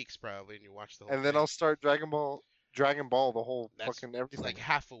 2 weeks probably, and you watch the whole and then thing. I'll start Dragon Ball, the whole That's fucking everything. like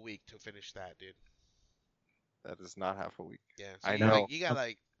half a week to finish that, dude. That is not half a week. Yeah, so I you know. you got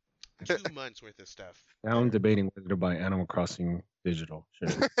like 2 months worth of stuff. Now I'm debating whether to buy Animal Crossing digital.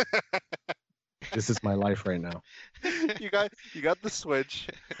 Shit. This is my life right now. you got the Switch.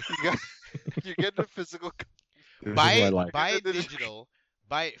 You're getting a physical. This Buy is my it, life. buy it digital,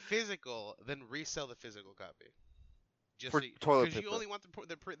 buy it physical, then resell the physical copy. Just For toilet because you paper. only want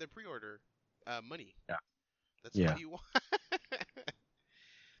the pre-order money. Yeah. That's Yeah. what you want.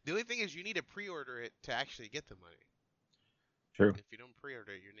 The only thing is you need to pre-order it to actually get the money. True. If you don't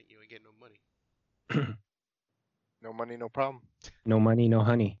pre-order it, you ain't getting no money. No money, no problem. No money, no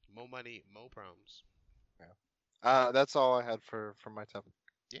honey. Mo money, mo problems. That's all I had for my topic.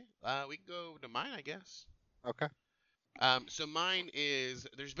 Yeah. We can go to mine, I guess. Okay. So mine is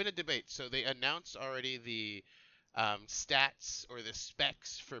there's been a debate. So they announced already the stats or the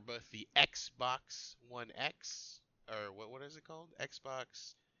specs for both the Xbox One X or what is it called?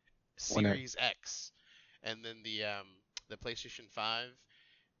 Xbox One X. Series X, and then the PlayStation 5,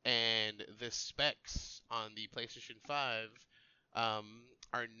 and the specs on the PlayStation 5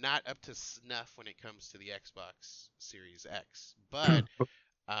 are not up to snuff when it comes to the Xbox Series X, but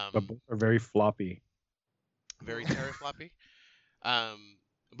But both are very floppy. very terafloppy.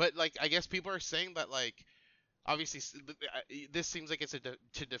 But like I guess people are saying that like obviously this seems like it's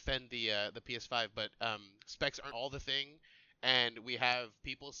to defend the PS5, but specs aren't all the thing, and we have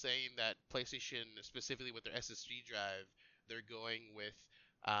people saying that PlayStation specifically with their SSD drive, they're going with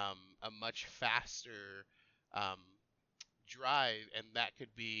a much faster drive, and that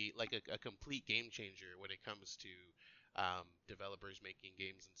could be like a complete game changer when it comes to developers making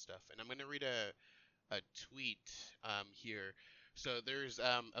games and stuff. And I'm gonna read a tweet here. So there's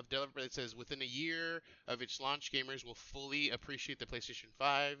a developer that says, within a year of its launch, gamers will fully appreciate the PlayStation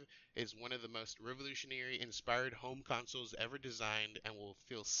 5 is one of the most revolutionary, inspired home consoles ever designed, and will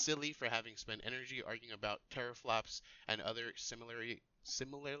feel silly for having spent energy arguing about teraflops and other similarly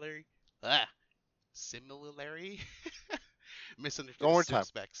misunderstood One more time.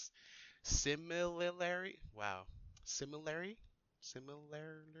 specs. Similarly, wow, similarly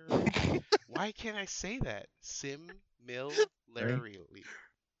Similarly. Why can't I say that? Similarly.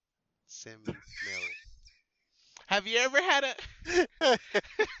 Simil. Have you ever had a?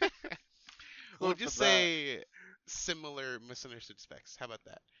 We'll Clip just of that. say similar misunderstood specs. How about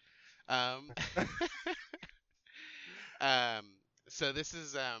that? Um, um, so this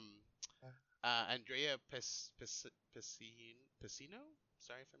is Andrea Pesino.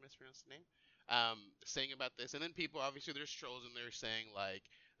 Sorry if I mispronounced the name. Saying about this, and then people obviously there's trolls in there saying like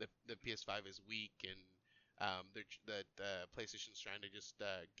the PS5 is weak and that PlayStation's trying to just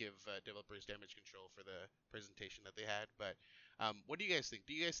give developers damage control for the presentation that they had. But what do you guys think?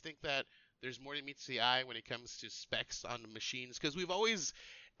 Do you guys think that there's more than meets the eye when it comes to specs on the machines? Because we've always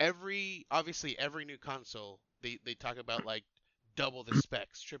obviously every new console they talk about like double the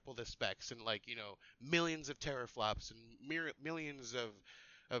specs, triple the specs, and like millions of teraflops and millions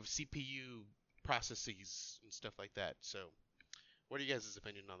of CPU processes and stuff like that. So, what are you guys'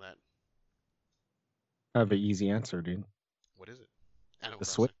 opinion on that? I have an easy answer, dude. What is it? Animal The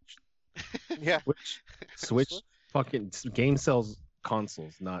Crossing. Switch. Yeah. Switch fucking game sells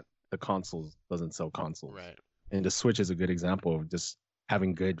consoles, not the consoles doesn't sell consoles. Right. And the Switch is a good example of just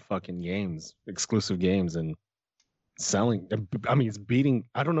having good fucking games, exclusive games, and selling. I mean, it's beating.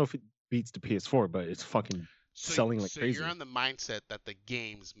 I don't know if it beats the PS4, but it's fucking selling like So crazy. you're on the mindset that the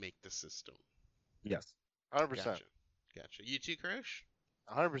games make the system. Yes. 100%. Gotcha. You too, Crush?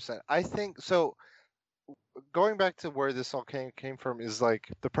 100%. I think so. Going back to where this all came from is like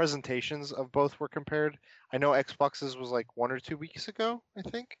the presentations of both were compared. I know Xbox's was like 1 or 2 weeks ago, I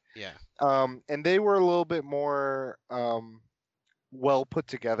think. Yeah. And they were a little bit more well put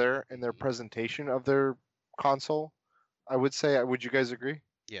together in their Mhm. presentation of their console. I would say. Would you guys agree?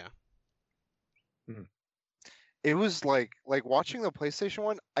 Yeah. It was like watching the PlayStation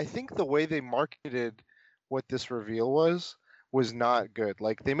one. I think the way they marketed what this reveal was not good.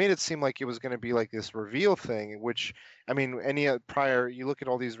 Like they made it seem like it was going to be like this reveal thing, which I mean, any prior you look at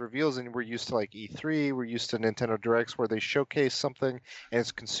all these reveals and we're used to like E3, we're used to Nintendo Directs where they showcase something and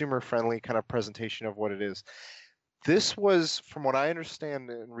it's consumer friendly kind of presentation of what it is. This was, from what I understand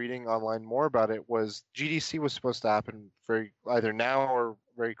and reading online more about it, was GDC was supposed to happen very either now or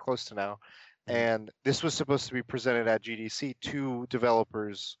very close to now, and this was supposed to be presented at GDC to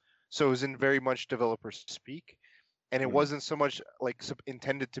developers. So it was in very much developer speak, and it Mhm. wasn't so much like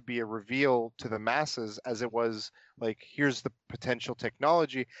intended to be a reveal to the masses as it was like here's the potential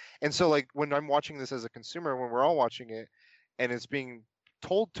technology. And so like when I'm watching this as a consumer, when we're all watching it, and it's being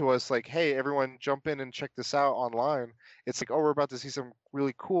told to us like, hey, everyone jump in and check this out online, it's like, oh, we're about to see some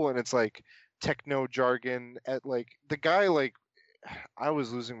really cool, and it's like techno jargon at like the guy like I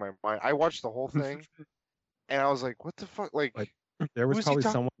was losing my mind. I watched the whole thing and I was like, what the fuck, like But there was who's he probably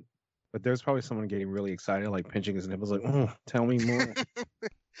talking? someone. But there's probably someone getting really excited, like pinching his nipples, like, "Oh, tell me more."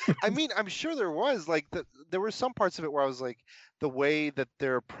 I mean, I'm sure there was like there were some parts of it where I was like the way that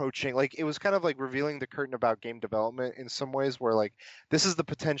they're approaching, like it was kind of like revealing the curtain about game development in some ways, where like this is the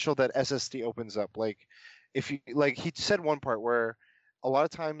potential that SSD opens up. Like if you like, he said one part where a lot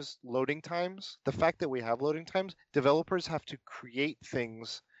of times loading times, the fact that we have loading times, developers have to create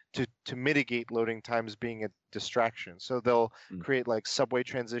things to mitigate loading times being a distraction. So they'll Mm. create like subway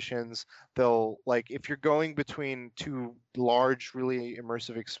transitions. They'll like if you're going between two large, really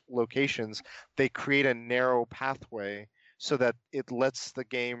immersive locations, they create a narrow pathway so that it lets the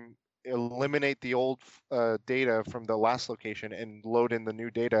game eliminate the old data from the last location and load in the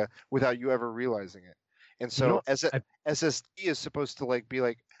new data without you ever realizing it. And You so know, as a, I, SSD is supposed to like be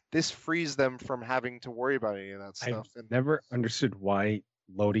like this frees them from having to worry about any of that I've stuff. And never understood why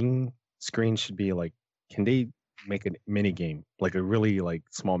loading screens should be like. Can they make a mini game, like a really like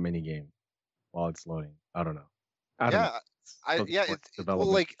small mini game, while it's loading? I don't know. I don't know. yeah, it's well,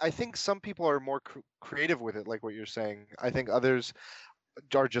 Development. like I think some people are more creative with it, like what you're saying. I think others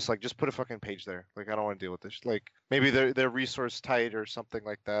are just like just put a fucking page there. Like I don't want to deal with this. Like maybe they're resource tight or something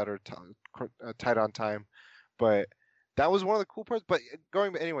like that, or tight on time. But that was one of the cool parts. But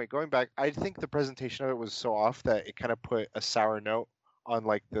going back, I think the presentation of it was so off that it kind of put a sour note on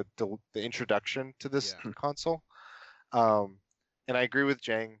like the introduction to this Yeah. console. Um, and I agree with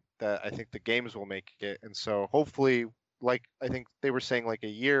Jang that I think the games will make it, and so hopefully, like I think they were saying, like a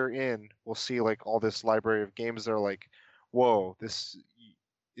year in, we'll see like all this library of games that are like, whoa, this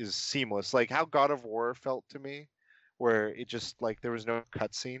is seamless. Like how God of War felt to me, where it just like there was no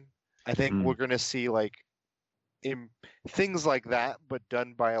cutscene. I think Mm. we're gonna see like things like that, but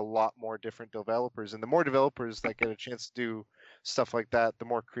done by a lot more different developers. And the more developers that get a chance to do stuff like that, the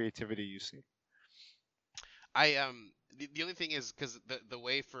more creativity you see. I the only thing is because the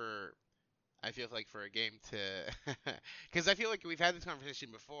way for I feel like for a game to, because I feel like we've had this conversation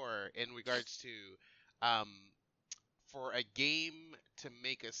before in regards to, um, for a game to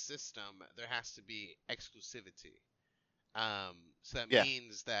make a system, there has to be exclusivity. So that Yeah.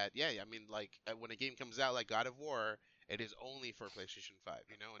 means that, yeah, I mean, like when a game comes out, like God of War, it is only for PlayStation 5.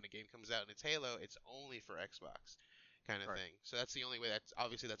 You know, when a game comes out and it's Halo, it's only for Xbox, kind of Right. thing. So that's the only way that's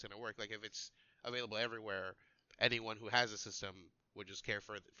gonna work. Like if it's available everywhere, anyone who has a system would just care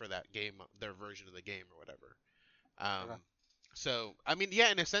for that game, their version of the game or whatever. Okay. So I mean,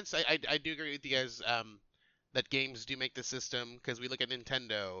 yeah, in a sense, I do agree with you guys. That games do make the system because we look at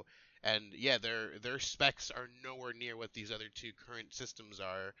Nintendo and yeah, their specs are nowhere near what these other two current systems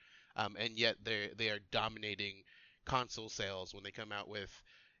are, and yet they are dominating console sales when they come out with,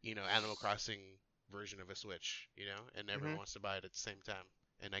 Animal Crossing version of a Switch, and everyone Hmm. wants to buy it at the same time,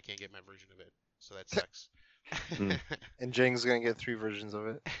 and I can't get my version of it, so that sucks. Mm. And Jing's gonna get 3 versions of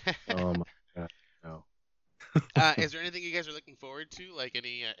it. Oh my god, no. Is there anything you guys are looking forward to? Like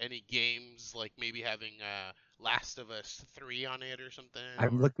any games, like maybe having Last of Us 3 on it or something?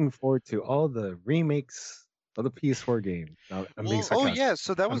 I'm Or looking forward to all the remakes of the PS4 game. No, I'm being well, Oh sarcastic. yeah,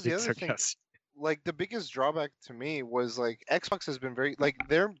 so that I'm was the being other thing. sarcastic. Like the biggest drawback to me was like Xbox has been very like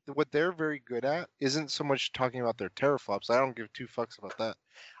what they're very good at isn't so much talking about their teraflops. I don't give two fucks about that.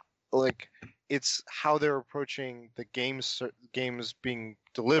 Like it's how they're approaching the games being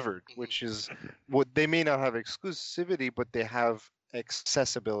delivered, mhm, which is what they may not have exclusivity, but they have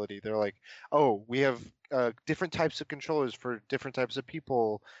accessibility. They're like, oh, we have different types of controllers for different types of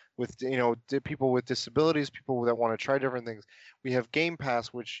people with people with disabilities, people that want to try different things. We have Game Pass,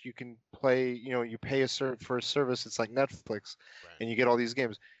 which you can play. You pay for a service. It's like Netflix, right. and you get all these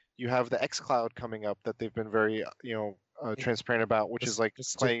games. You have the xCloud coming up that they've been very And transparent about, which is just like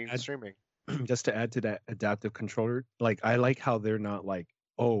just to playing add streaming. just to add to that adaptive controller, like I like how they're not like,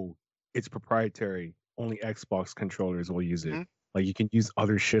 oh, it's proprietary. Only Xbox controllers will use it. Hmm. Like you can use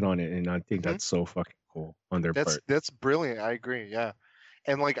other shit on it, and I think Hmm. that's so fucking cool on their That's part. that's brilliant. I agree. Yeah,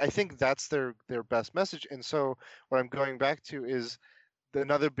 and like I think that's their best message. And so what I'm going back to is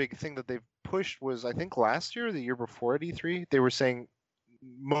another big thing that they've pushed was I think last year, or the year before at E3, they were saying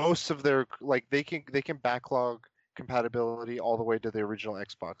most of their like they can backlog compatibility all the way to the original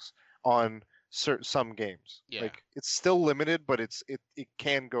Xbox on some games. Yeah. Like it's still limited, but it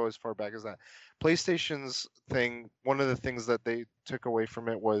can go as far back as that. PlayStation's thing, one of the things that they took away from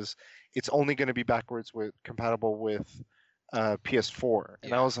it was it's only going to be backwards with compatible with PS4.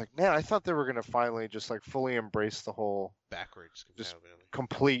 And I Yeah. was like, man, I thought they were going to finally just like fully embrace the whole Backwards just compatibility.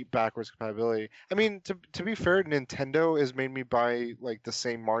 complete backwards compatibility. I mean, to be fair, Nintendo has made me buy like the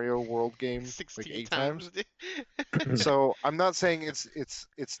same Mario World game like 16 eight times. times. So I'm not saying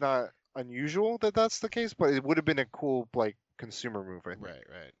it's not unusual that that's the case, but it would have been a cool like consumer move, I think. Right,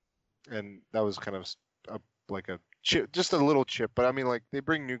 right. And that was kind of a, like a chip, just a little chip. But I mean, like they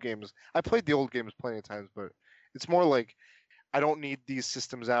bring new games. I played the old games plenty of times, but it's more like I don't need these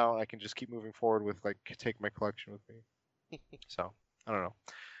systems out. I can just keep moving forward with like take my collection with me. So I don't know.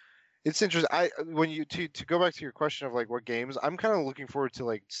 It's interesting. When you to go back to your question of like what games, I'm kind of looking forward to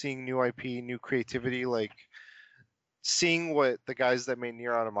like seeing new IP, new creativity, like seeing what the guys that made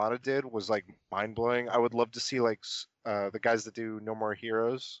Nier Automata did was like mind blowing. I would love to see like the guys that do No More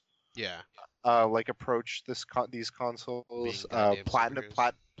Heroes Yeah. like approach these consoles, Being goddamn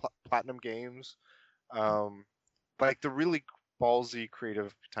superheroes. platinum games, um, like the really ballsy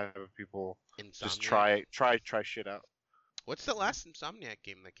creative type of people just Insomniac. try shit out. What's the last Insomniac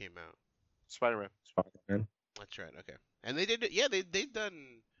game that came out? Spider-Man. Spider-Man. That's right. Okay. And they did it. Yeah, they've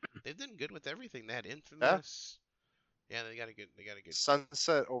done good with everything. They had Yeah. Infamous. Yeah, they got a good.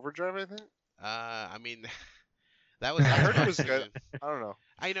 Sunset Overdrive, I think. I mean, that was I heard it Xbox was good. Vision. I don't know,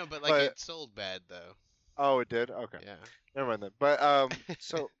 I know, but like but it sold bad though. oh, it did. Okay, Yeah. never mind then. But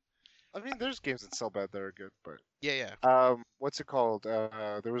so I mean, there's games that sell bad that are good, but Yeah, yeah. what's it called?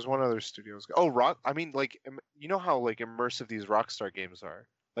 There was one other studio. Oh, Rock. I mean, like, you know how like immersive these Rockstar games are.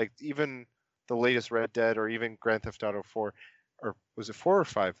 Like even the latest Red Dead, or even Grand Theft Auto 4, or was it 4 or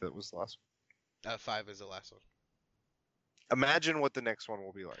 5 that was the last one? 5 is the last one. Imagine what the next one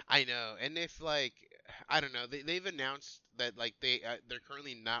will be like. I know, and if like I don't know, they've announced that like they're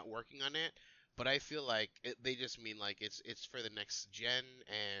currently not working on it, but I feel like they just mean like it's for the next gen,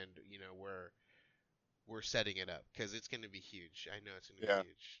 and we're setting it up because it's gonna be huge. I know it's gonna Yeah. be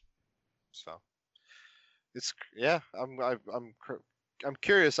huge. So it's yeah. I'm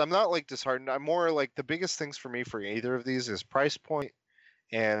curious. I'm not like disheartened. I'm more like the biggest things for me for either of these is price point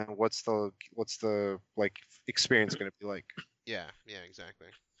and what's the like experience going to be like. Yeah, yeah, exactly.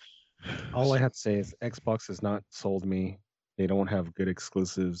 All I have to say is Xbox has not sold me They don't have good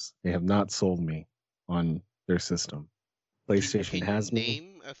exclusives. They have not sold me on their system. PlayStation Can you has me.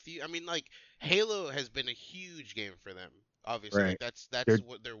 name a few? I mean, like Halo has been a huge game for them. Obviously, like Right. that's They're,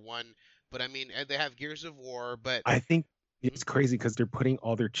 what they're one. But I mean, and they have Gears of War, but I think Mhm. it's crazy because they're putting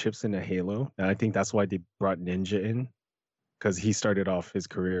all their chips into Halo. And I think that's why they brought Ninja in because he started off his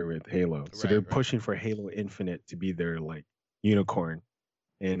career with Halo. So they're Right, right. pushing for Halo Infinite to be their like unicorn.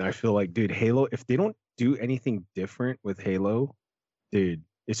 And I feel like, dude, Halo, if they don't do anything different with Halo, dude,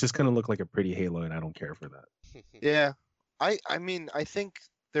 it's just gonna look like a pretty Halo, and I don't care for that. Yeah, I mean I think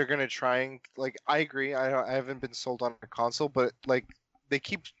they're gonna try and like I agree. I haven't been sold on a console, but like they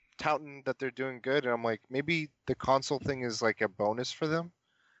keep touting that they're doing good, and I'm like maybe the console thing is like a bonus for them.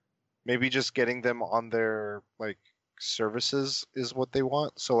 Maybe just getting them on their like services is what they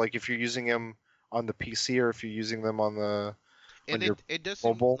want. So like if you're using them on the PC or if you're using them on And your it does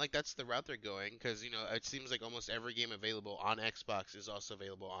seem mobile. like that's the route they're going because it seems like almost every game available on Xbox is also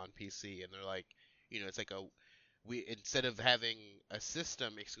available on PC, and they're like, it's like we instead of having a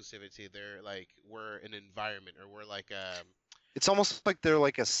system exclusivity, they're like we're an environment or we're like It's almost like they're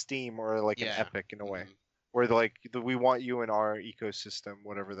like a Steam or like an yeah. Epic in a way, Hmm. where they're like we want you in our ecosystem,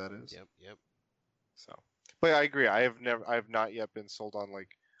 whatever that is. Yep, yep. So, but I agree. I have not yet been sold on like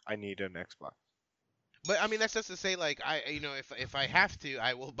I need an Xbox. But I mean that's just to say like if I have to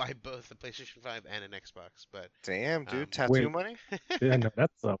I will buy both a PlayStation 5 and an Xbox. But Damn, um, dude, tattoo Wait, money. yeah, no,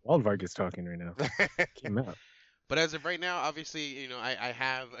 that's Waldvarg talking right now. Came out. but as of right now, obviously I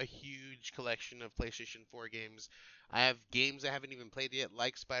have a huge collection of PlayStation 4 games. I have games I haven't even played yet,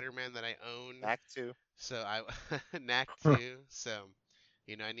 like Spider-Man that I own. Back to. So I Knack 2. So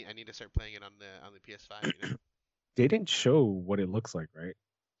I need to start playing it on the PS5. They didn't show what it looks like, right?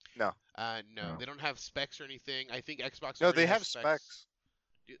 No, No, No. they don't have specs or anything. I think Xbox no, already they has have specs.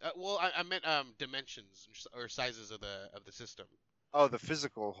 specs. Well, I meant dimensions or sizes of the system. Oh, the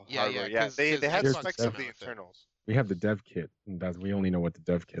physical Yeah, hardware. yeah, Yeah, because they have Here's Xbox specs the of came the out with it. internals. We have the dev kit, and that we only know what the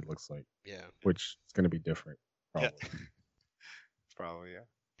dev kit looks like, Yeah. which is going to be different, Yeah, probably. probably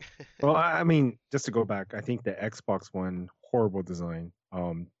yeah. Well, I mean, just to go back, I think the Xbox One horrible design.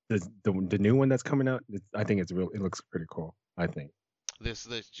 The new one that's coming out, I think it's real. It looks pretty cool. I think This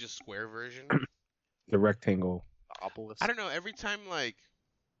just square version. the rectangle. The obelisk. I don't know. Every time like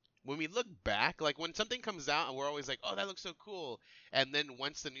when we look back, like when something comes out, and we're always like, "Oh, that looks so cool," and then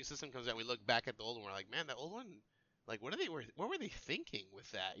once the new system comes out, we look back at the old one, we're like, "Man, that old one, like, what were they thinking with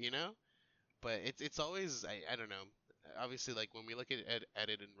that?" But it's always I don't know. Obviously, like when we look at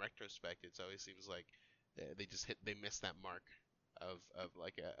it in retrospect, it always seems like they missed that mark of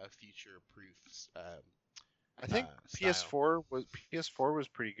like a future proof I think style. PS4 was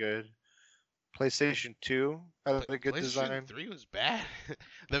pretty good. PlayStation 2 had a good PlayStation design. 3 was bad.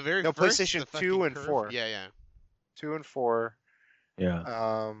 The very No, first, PlayStation the fucking 2 and curve. 4. Yeah, yeah. 2 and 4.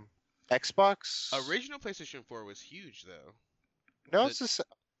 Yeah, Xbox. Original PlayStation 4 was huge though. No, The it's just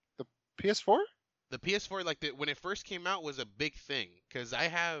the PS4. the PS4 like when it first came out was a big thing because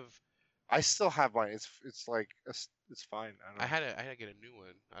I still have mine. It's like it's fine. I don't. I had to get a new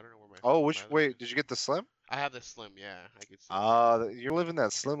one. I don't know where Oh, my which other one wait? is. Did you get the slim? I have the slim. Yeah, I could see. You're living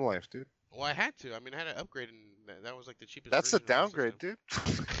that slim life, dude. Well, I had to. I mean, I had to upgrade, and that was like the cheapest That's a version of my downgrade,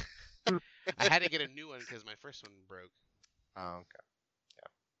 system. dude. I had to get a new one because my first one broke. Oh,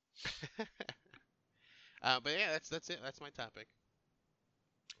 okay. But yeah, that's it. That's my topic.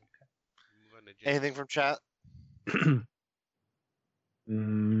 Move on to James. Anything from chat?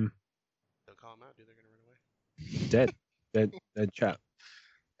 mm, Don't call them out, dude. They're gonna run away. dead chat.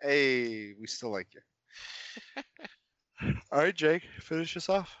 Hey, we still like you. All right, Jake, finish us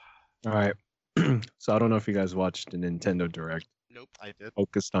off. All right. So I don't know if you guys watched the Nintendo Direct Nope. I did.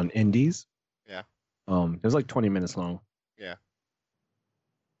 focused on indies. Yeah. It was like 20 minutes long. Yeah.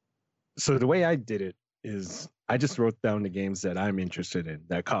 So the way I did it is I just wrote down the games that I'm interested in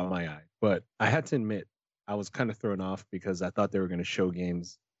that caught my eye. But I had to admit, I was kind of thrown off because I thought they were going to show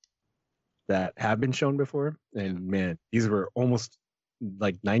games that have been shown before. And man, these were almost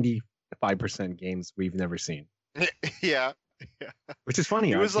like 95% games we've never seen. Yeah. Which is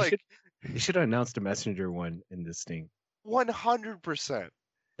funny. It was like they should have announced a Messenger one in this thing. 100%.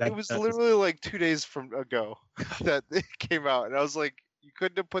 It was that's literally like 2 days from ago that it came out, and I was like, "You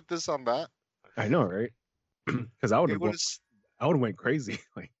couldn't have put this on that." I know, right? Because I would It have was went crazy.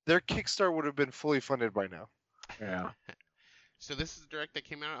 Like, their Kickstarter would have been fully funded by now. yeah. So this is the direct that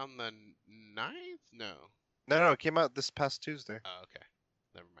came out on the 9th? No. No, it came out this past Tuesday. Oh, okay.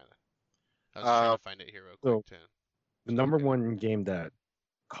 Never mind that. I was trying to find it here real quick too. The number one game that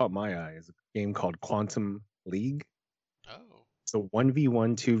caught my eye is a game called Quantum League. Oh. It's a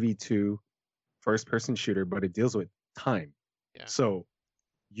 1v1, 2v2 first person shooter, but it deals with time. Yeah. So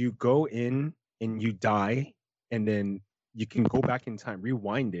you go in and you die, and then you can go back in time,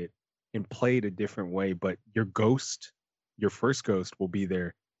 rewind it, and play it a different way. But your ghost, your first ghost, will be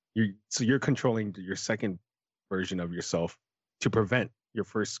there. You're controlling your second version of yourself to prevent your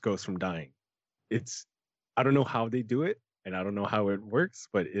first ghost from dying. It's I don't know how they do it, and I don't know how it works,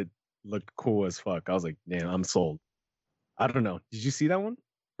 but it looked cool as fuck. I was like, damn, I'm sold. I don't know. Did you see that one?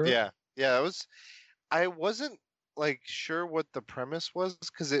 Bro? Yeah, yeah. It was. I wasn't like sure what the premise was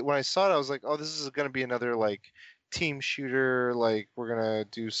because when I saw it, I was like, oh, this is gonna be another like team shooter. Like we're gonna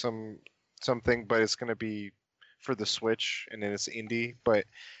do something, but it's gonna be for the Switch and then it's indie. But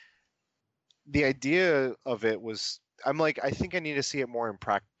the idea of it was, I'm like, I think I need to see it more in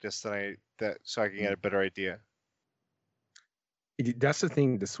practice than so I can get a better idea. That's the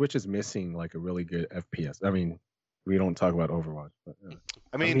thing. The Switch is missing like a really good FPS. I mean, we don't talk about Overwatch, but I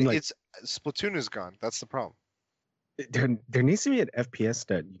I mean, mean, like it's Splatoon is gone. That's the problem. there needs to be an FPS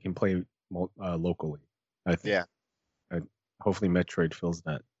that you can play locally. I think. Yeah. Hopefully, Metroid fills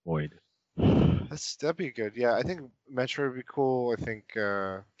that void. That'd be good. Yeah, I think Metro would be cool. I think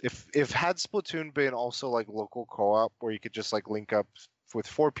if had Splatoon been also like local co-op where you could just like link up with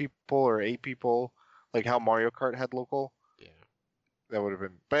 4 people or 8 people, like how Mario Kart had local, Yeah. that would have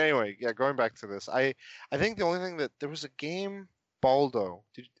been. But anyway, yeah, going back to this, I think the only thing that there was a game Baldo.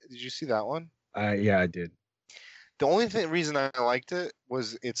 Did you see that one? Yeah, I did. The only reason I liked it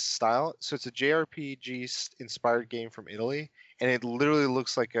was its style. So it's a JRPG inspired game from Italy, and it literally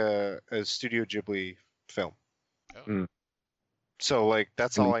looks like a Studio Ghibli film. Oh. Mm. So like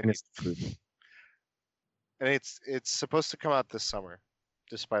that's all I need. it's food. And it's supposed to come out this summer,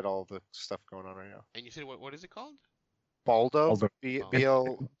 despite all the stuff going on right now. And you said what is it called? Baldo, Baldo. BL, You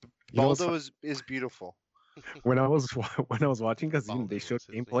know what's Baldo is beautiful. when I was when I was watching because Baldo they showed was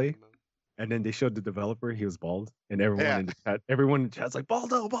his gameplay name. and then they showed the developer, he was bald, and Yeah. everyone in the chat's like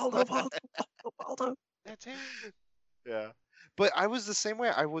Baldo, Baldo, Baldo, Baldo, Baldo. That's him. Yeah. But I was the same way.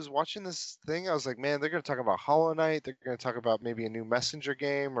 I was watching this thing. I was like, man, they're going to talk about Hollow Knight. They're going to talk about maybe a new Messenger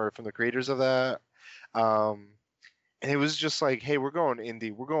game or from the creators of that. And it was just like, hey, we're going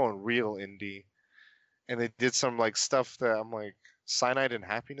indie. We're going real indie. And they did some like stuff that I'm like, Cyanide and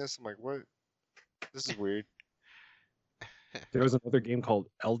Happiness. I'm like, what? This is weird. There was another game called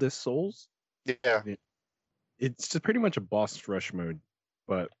Eldest Souls. Yeah. It's just pretty much a boss rush mode,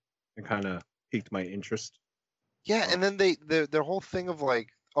 but it kind of piqued my interest. Yeah, and then their whole thing of like,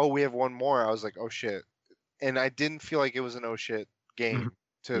 oh, we have one more. I was like, oh shit, and I didn't feel like it was an oh shit game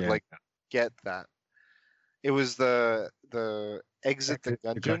to Yeah. like get that. It was the Exit the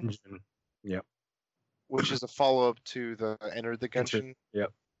Gungeon, Yep. which is a follow up to the Enter the Gungeon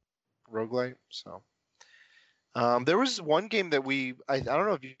Yep. roguelite. So, there was one game that I don't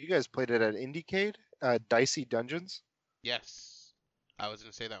know if you guys played it at Indiecade, Dicey Dungeons. Yes. I was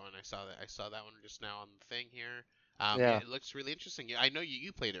gonna say that one. I saw that. I saw that one just now on the thing here. Yeah. It looks really interesting. I know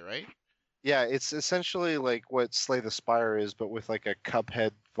you played it, right? Yeah, it's essentially like what Slay the Spire is, but with like a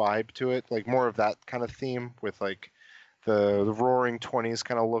Cuphead vibe to it, like more of that kind of theme with like the Roaring Twenties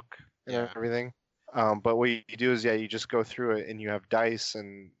kind of look and Yeah. everything. But what you do is, yeah, you just go through it and you have dice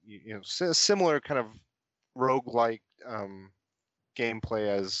and you know similar kind of roguelike gameplay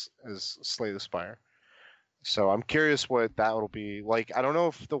as Slay the Spire. So I'm curious what that will be like. I don't know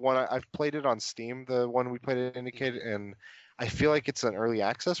if the one I've played it on Steam, the one we played it indicated, and I feel like it's an early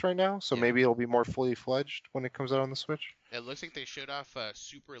access right now. So Yeah. maybe it'll be more fully fledged when it comes out on the Switch. It looks like they showed off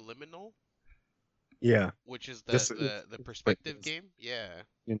Superliminal, Yeah. which is This- the perspective this- game. Yeah.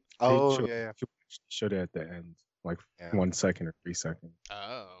 They Oh, yeah. showed it at the end, like Yeah. 1 second or 3 seconds.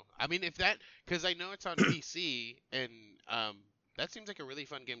 Oh, I mean, if that, because I know it's on PC, and that seems like a really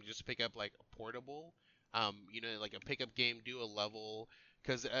fun game to just pick up, like portable. Like a pickup game, do a level,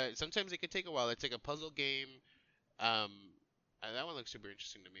 because sometimes it could take a while. It's like a puzzle game. That one looks super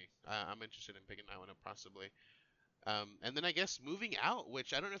interesting to me. I'm interested in picking that one up possibly. And then I guess moving out,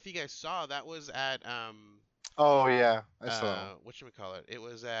 which I don't know if you guys saw, that was at Oh yeah, I saw. whatchamacallit? It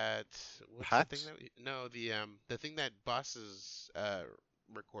was at what's PAX? the thing that no the thing that bosses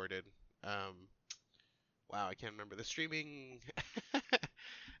recorded. Wow, I can't remember the streaming.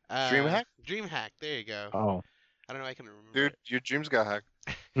 DreamHack? DreamHack. There you go. Oh, I don't know. I can remember. Dude, your dreams got hacked.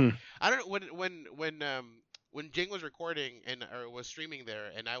 I don't know when Jing was recording or was streaming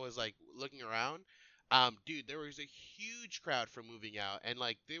there, and I was like looking around. Dude, there was a huge crowd for moving out, and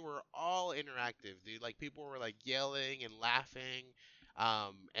like they were all interactive, dude. Like people were like yelling and laughing,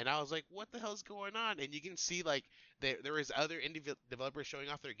 and I was like, what the hell's going on? And you can see like there was other indie developers showing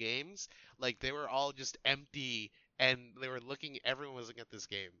off their games, like they were all just empty, and everyone was looking at this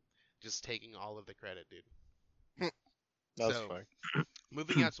game, just taking all of the credit, dude. That was So, funny.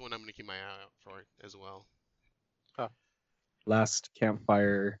 moving out's one I'm gonna keep my eye out for as well. Last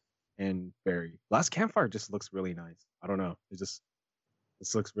Campfire and Fairy. Last Campfire just looks really nice. I don't know. This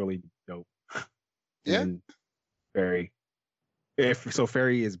looks really dope. Yeah. And Fairy. If so,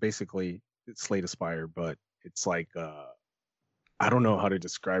 Fairy is basically Slay the Spire, but it's like I don't know how to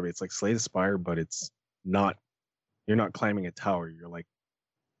describe it. It's like Slay the Spire, but it's not. You're not climbing a tower. You're like,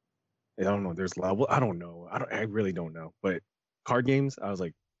 I don't know. There's level. I don't know. I really don't know. But card games, I was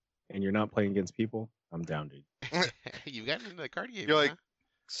like, and you're not playing against people. I'm down, dude. You've gotten into the card game, You're like huh?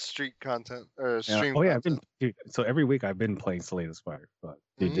 street content or Yeah. stream Oh yeah, content. dude, so every week I've been playing Slay the Spire, but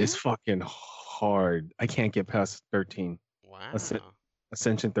dude, it's fucking hard. I can't get past 13. Wow.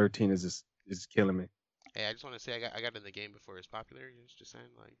 Ascension 13 is killing me. Hey, I just want to say I got in the game before it was popular. Just saying,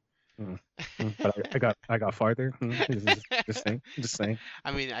 like. But I got farther. Just saying.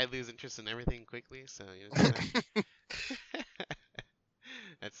 I mean, I lose interest in everything quickly, so you know.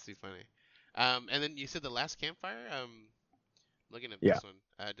 That's too funny. And then you said the last campfire. Looking at Yeah. this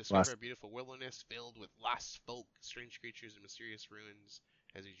one. Discover a beautiful wilderness filled with lost folk, strange creatures, and mysterious ruins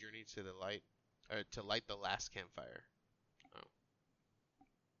as you journey to the light, or to light the last campfire. Oh.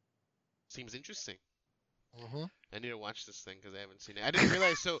 Seems interesting. Mm-hmm. I need to watch this thing because I haven't seen it. I didn't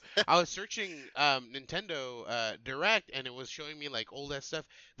realize. So I was searching Nintendo Direct, and it was showing me like old ass stuff.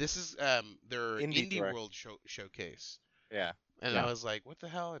 This is their Indie Direct. World showcase, Yeah. and Yeah. I was like, "What the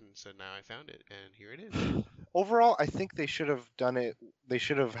hell?" And so now I found it, and here it is. Overall, I think they should have done it. They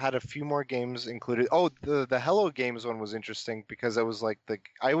should have had a few more games included. Oh, the Hello Games one was interesting because I was like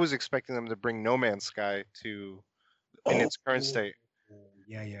I was expecting them to bring No Man's Sky to in its current state.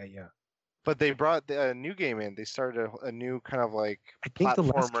 Yeah. But they brought a new game in. They started a new kind of like I think the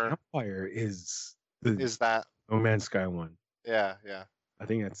last platformer. Campfire is that? No Man's Sky one. Yeah. I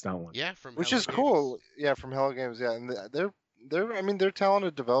think that's that one. Yeah, from Which Hello is Games. cool. Yeah, from Hello Games. Yeah, and they're I mean they're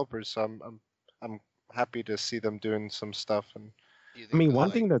talented developers, so I'm happy to see them doing some stuff. And Do you I think mean, they'll, one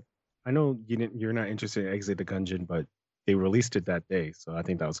like- thing that I know you're not interested in Exit the Gungeon, but they released it that day, so I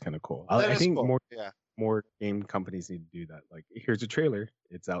think that was kind of cool. that I is think cool. more game companies need to do that. Like, here's a trailer,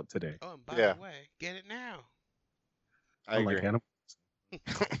 it's out today. Oh, and by Yeah. the way, get it now. I agree. Like Hannibal.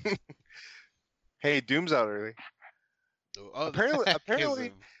 Hey, Doom's out early. Oh,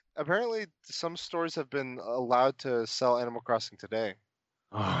 Apparently, apparently, some stores have been allowed to sell Animal Crossing today.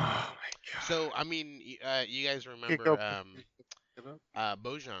 Oh my god. So I mean, you guys remember go-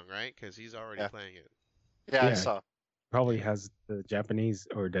 Bojang, right? Because he's already Yeah. playing it. Yeah, I Yeah. saw. Probably has the Japanese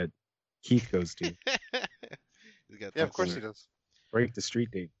or that Keith goes to He's got Yeah, of that course sort. he does. break the street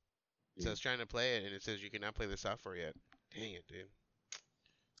date. So I was trying to play it, and it says you cannot play the software yet. Dang it, dude.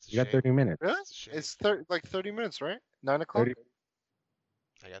 It's a You got shame. 30 minutes. Really? It's a shame. It's like 30 minutes, right? 9 o'clock. 30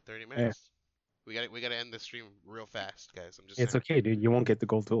 I got 30 minutes. We got to end the stream real fast, guys. I'm just. It's saying. okay, dude. You won't get the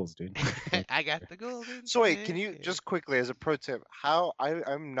gold tools, dude. I got the golden. So wait, can you ticket. just quickly, as a pro tip, how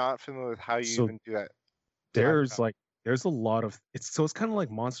I'm not familiar with how you So even do that. There's a lot of it's kind of like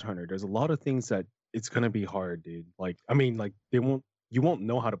Monster Hunter. There's a lot of things that it's gonna be hard, dude. Like I mean, like you won't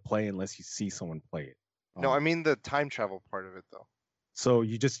know how to play unless you see someone play it. No, I mean the time travel part of it though. So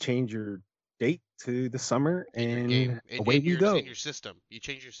you just change your date to the summer In your and game, away we go. in your system. You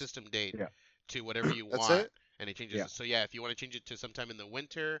change your system date Yeah. to whatever you That's want, it? and it changes. Yeah. So yeah, if you want to change it to sometime in the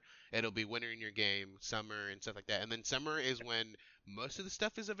winter, it'll be winter in your game, summer and stuff like that. And then summer is when most of the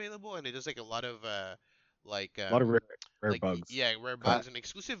stuff is available, and it does like a lot of A lot of rare like, bugs. Yeah, rare bugs and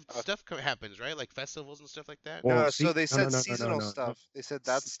exclusive stuff happens, right? Like festivals and stuff like that. Well, No, see- so they no, said no, seasonal no. stuff. They said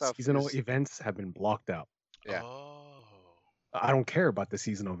that stuff. Seasonal is- events have been blocked out. Yeah. Oh. I don't care about the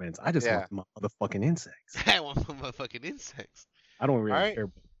seasonal events. I just Yeah. want the motherfucking insects. I want my motherfucking insects. I don't really Alright. care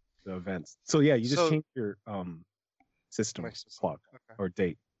about the events. So yeah, you just So- change your system My system. clock Okay. or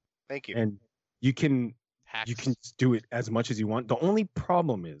date, Thank you. and you can Hacks. just do it as much as you want. The only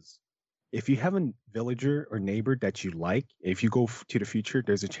problem is if you have a villager or neighbor that you like, if you go to the future,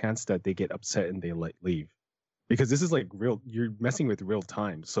 there's a chance that they get upset and they leave, because this is like real. You're messing with real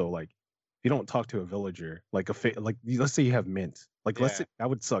time. So like, if you don't talk to a villager, like let's say you have mint, like let's say Yeah. that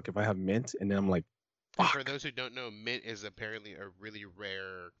would suck if I have mint and then I'm like, And fuck. for those who don't know, mint is apparently a really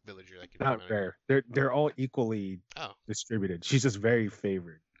rare villager that can Not come out. rare. They're all equally Oh. distributed. She's just very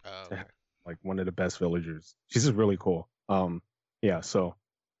favored, Oh. to Okay. have, like one of the best villagers. She's just really cool. Yeah. So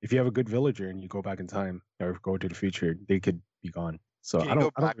if you have a good villager and you go back in time or go to the future, they could be gone. So Can I you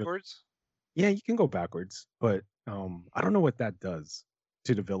don't. go I don't really- backwards? yeah, you can go backwards, but I don't know what that does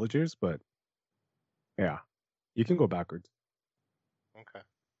to the villagers, but yeah, you can go backwards. Okay.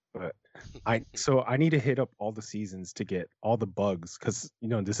 But I need to hit up all the seasons to get all the bugs, because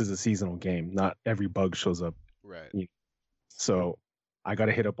this is a seasonal game. Not every bug shows up Right. So I got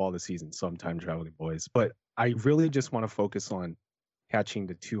to hit up all the seasons. So I'm time traveling, boys. But I really just want to focus on catching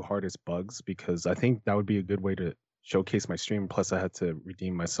the 2 hardest bugs because I think that would be a good way to showcase my stream. Plus, I had to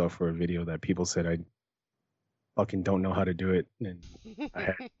redeem myself for a video that people said I fucking don't know how to do it, and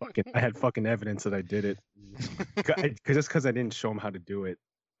I had fucking evidence that I did it. Just because I didn't show them how to do it,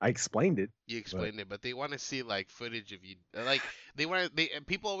 I explained it. You But explained it, but they want to see like footage of you. Like they want to. They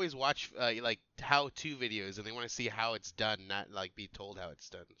people always watch like how-to videos, and they want to see how it's done, not like be told how it's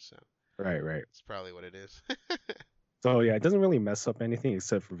done. So right. that's probably what it is. So yeah, it doesn't really mess up anything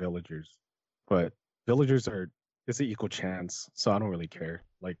except for villagers. But villagers are it's an equal chance, so I don't really care.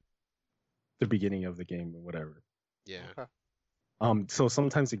 Like the beginning of the game or whatever. Yeah. Okay. So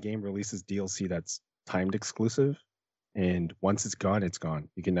sometimes the game releases DLC that's timed exclusive, and once it's gone, it's gone.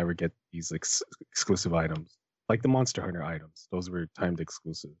 You can never get these exclusive items, like the Monster Hunter items. Those were timed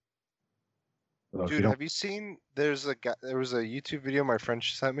exclusive. So if you Dude, don't, have you seen? There was a YouTube video my friend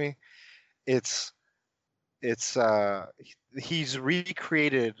sent me. It's he's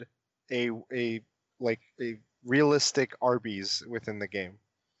recreated a like a realistic Arby's within the game.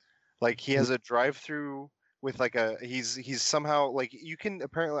 Like he has a drive-through with like a he's somehow like you can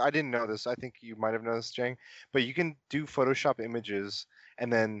apparently I didn't know this. I think you might have noticed, Jang, but you can do Photoshop images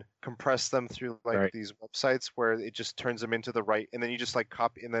and then compress them through like right? these websites where it just turns them into the right and then you just like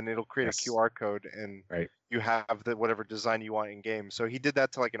copy and then it'll create a Yes, QR code and right. you have the whatever design you want in game. So he did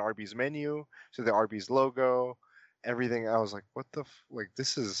that to like an Arby's menu, so the Arby's logo, everything. I was like, what the like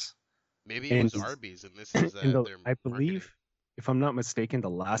this is Maybe it And was Arby's, and this is their I marketing. believe, if I'm not mistaken, the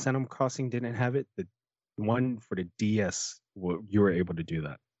last Animal Crossing didn't have it. The one for the DS, you were able to do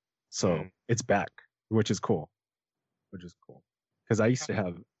that. So it's back, which is cool. Which is cool. Because I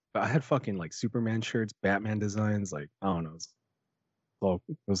had fucking like Superman shirts, Batman designs. Like I don't know,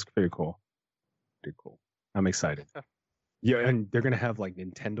 it was pretty cool. Pretty cool. I'm excited. Yeah, and they're gonna have like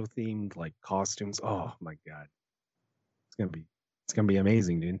Nintendo themed like costumes. Oh my god, it's gonna be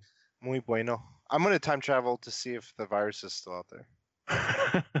amazing, dude. muy bueno. I'm gonna time travel to see if the virus is still out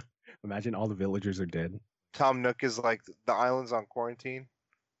there. Imagine all the villagers are dead. Tom Nook is like the island's on quarantine.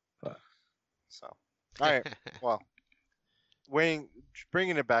 Fuck. So, all right. Well,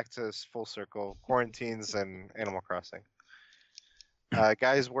 bringing it back to full circle, quarantines and Animal Crossing.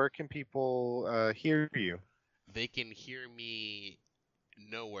 Guys, where can people hear you? They can hear me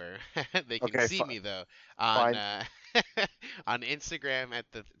nowhere. They can Okay, see me though on fine. on Instagram at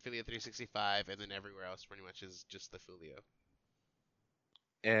the Filia 365, and then everywhere else pretty much is just the Filio.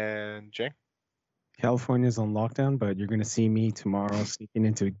 And Jay? California's on lockdown, but you're gonna see me tomorrow sneaking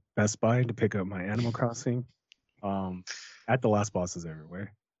into Best Buy to pick up my Animal Crossing. At the last bosses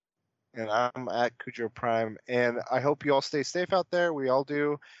everywhere. And I'm at Cujo Prime. And I hope you all stay safe out there. We all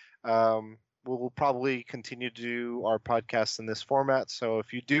do. We'll probably continue to do our podcast in this format. So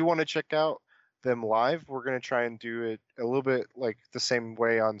if you do want to check out them live, we're going to try and do it a little bit like the same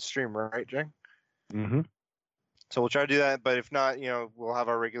way on stream, right, Jay? Mm-hmm. So we'll try to do that. But if not, we'll have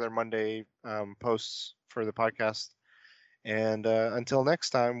our regular Monday posts for the podcast. And until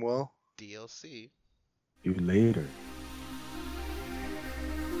next time, we'll DLC. See you later.